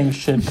 the thing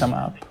should come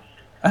up.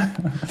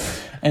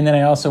 And then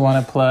I also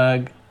want to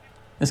plug,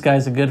 this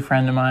guy's a good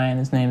friend of mine.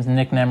 His name's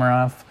Nick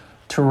Nemeroff,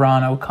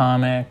 Toronto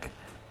comic.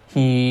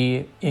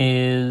 He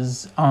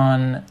is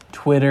on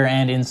Twitter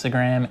and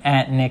Instagram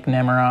at Nick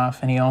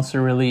Nemeroff, and he also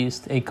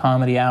released a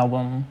comedy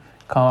album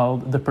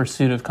called The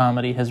Pursuit of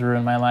Comedy Has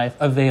Ruined My Life,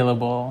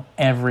 available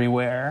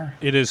everywhere.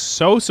 It is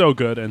so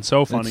good and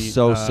so funny. It's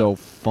so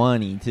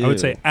funny, too. I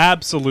would say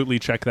absolutely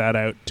check that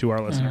out to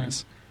our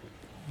listeners.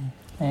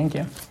 Thank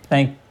you.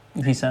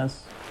 He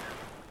says.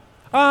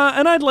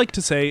 And I'd like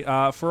to say,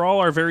 for all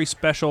our very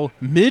special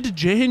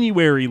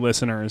mid-January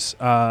listeners,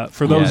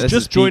 for those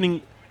just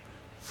joining...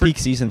 Peak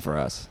season for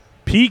us.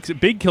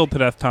 Big Killed to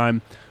Death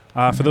time.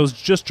 For those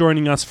just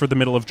joining us for the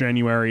middle of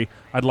January,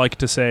 I'd like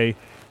to say,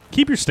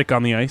 keep your stick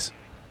on the ice.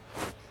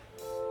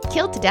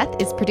 Killed to Death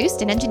is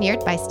produced and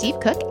engineered by Steve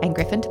Cook and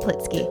Griffin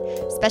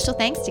Toplitsky. Special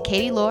thanks to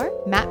Katie Lohr,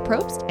 Matt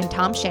Probst, and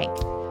Tom Shank.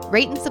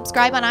 Rate and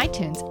subscribe on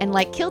iTunes and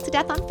like Killed to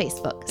Death on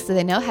Facebook so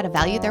they know how to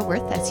value their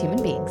worth as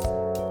human beings.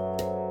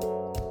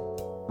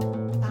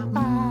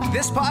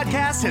 This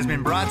podcast has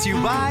been brought to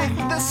you by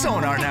the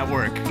Sonar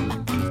Network.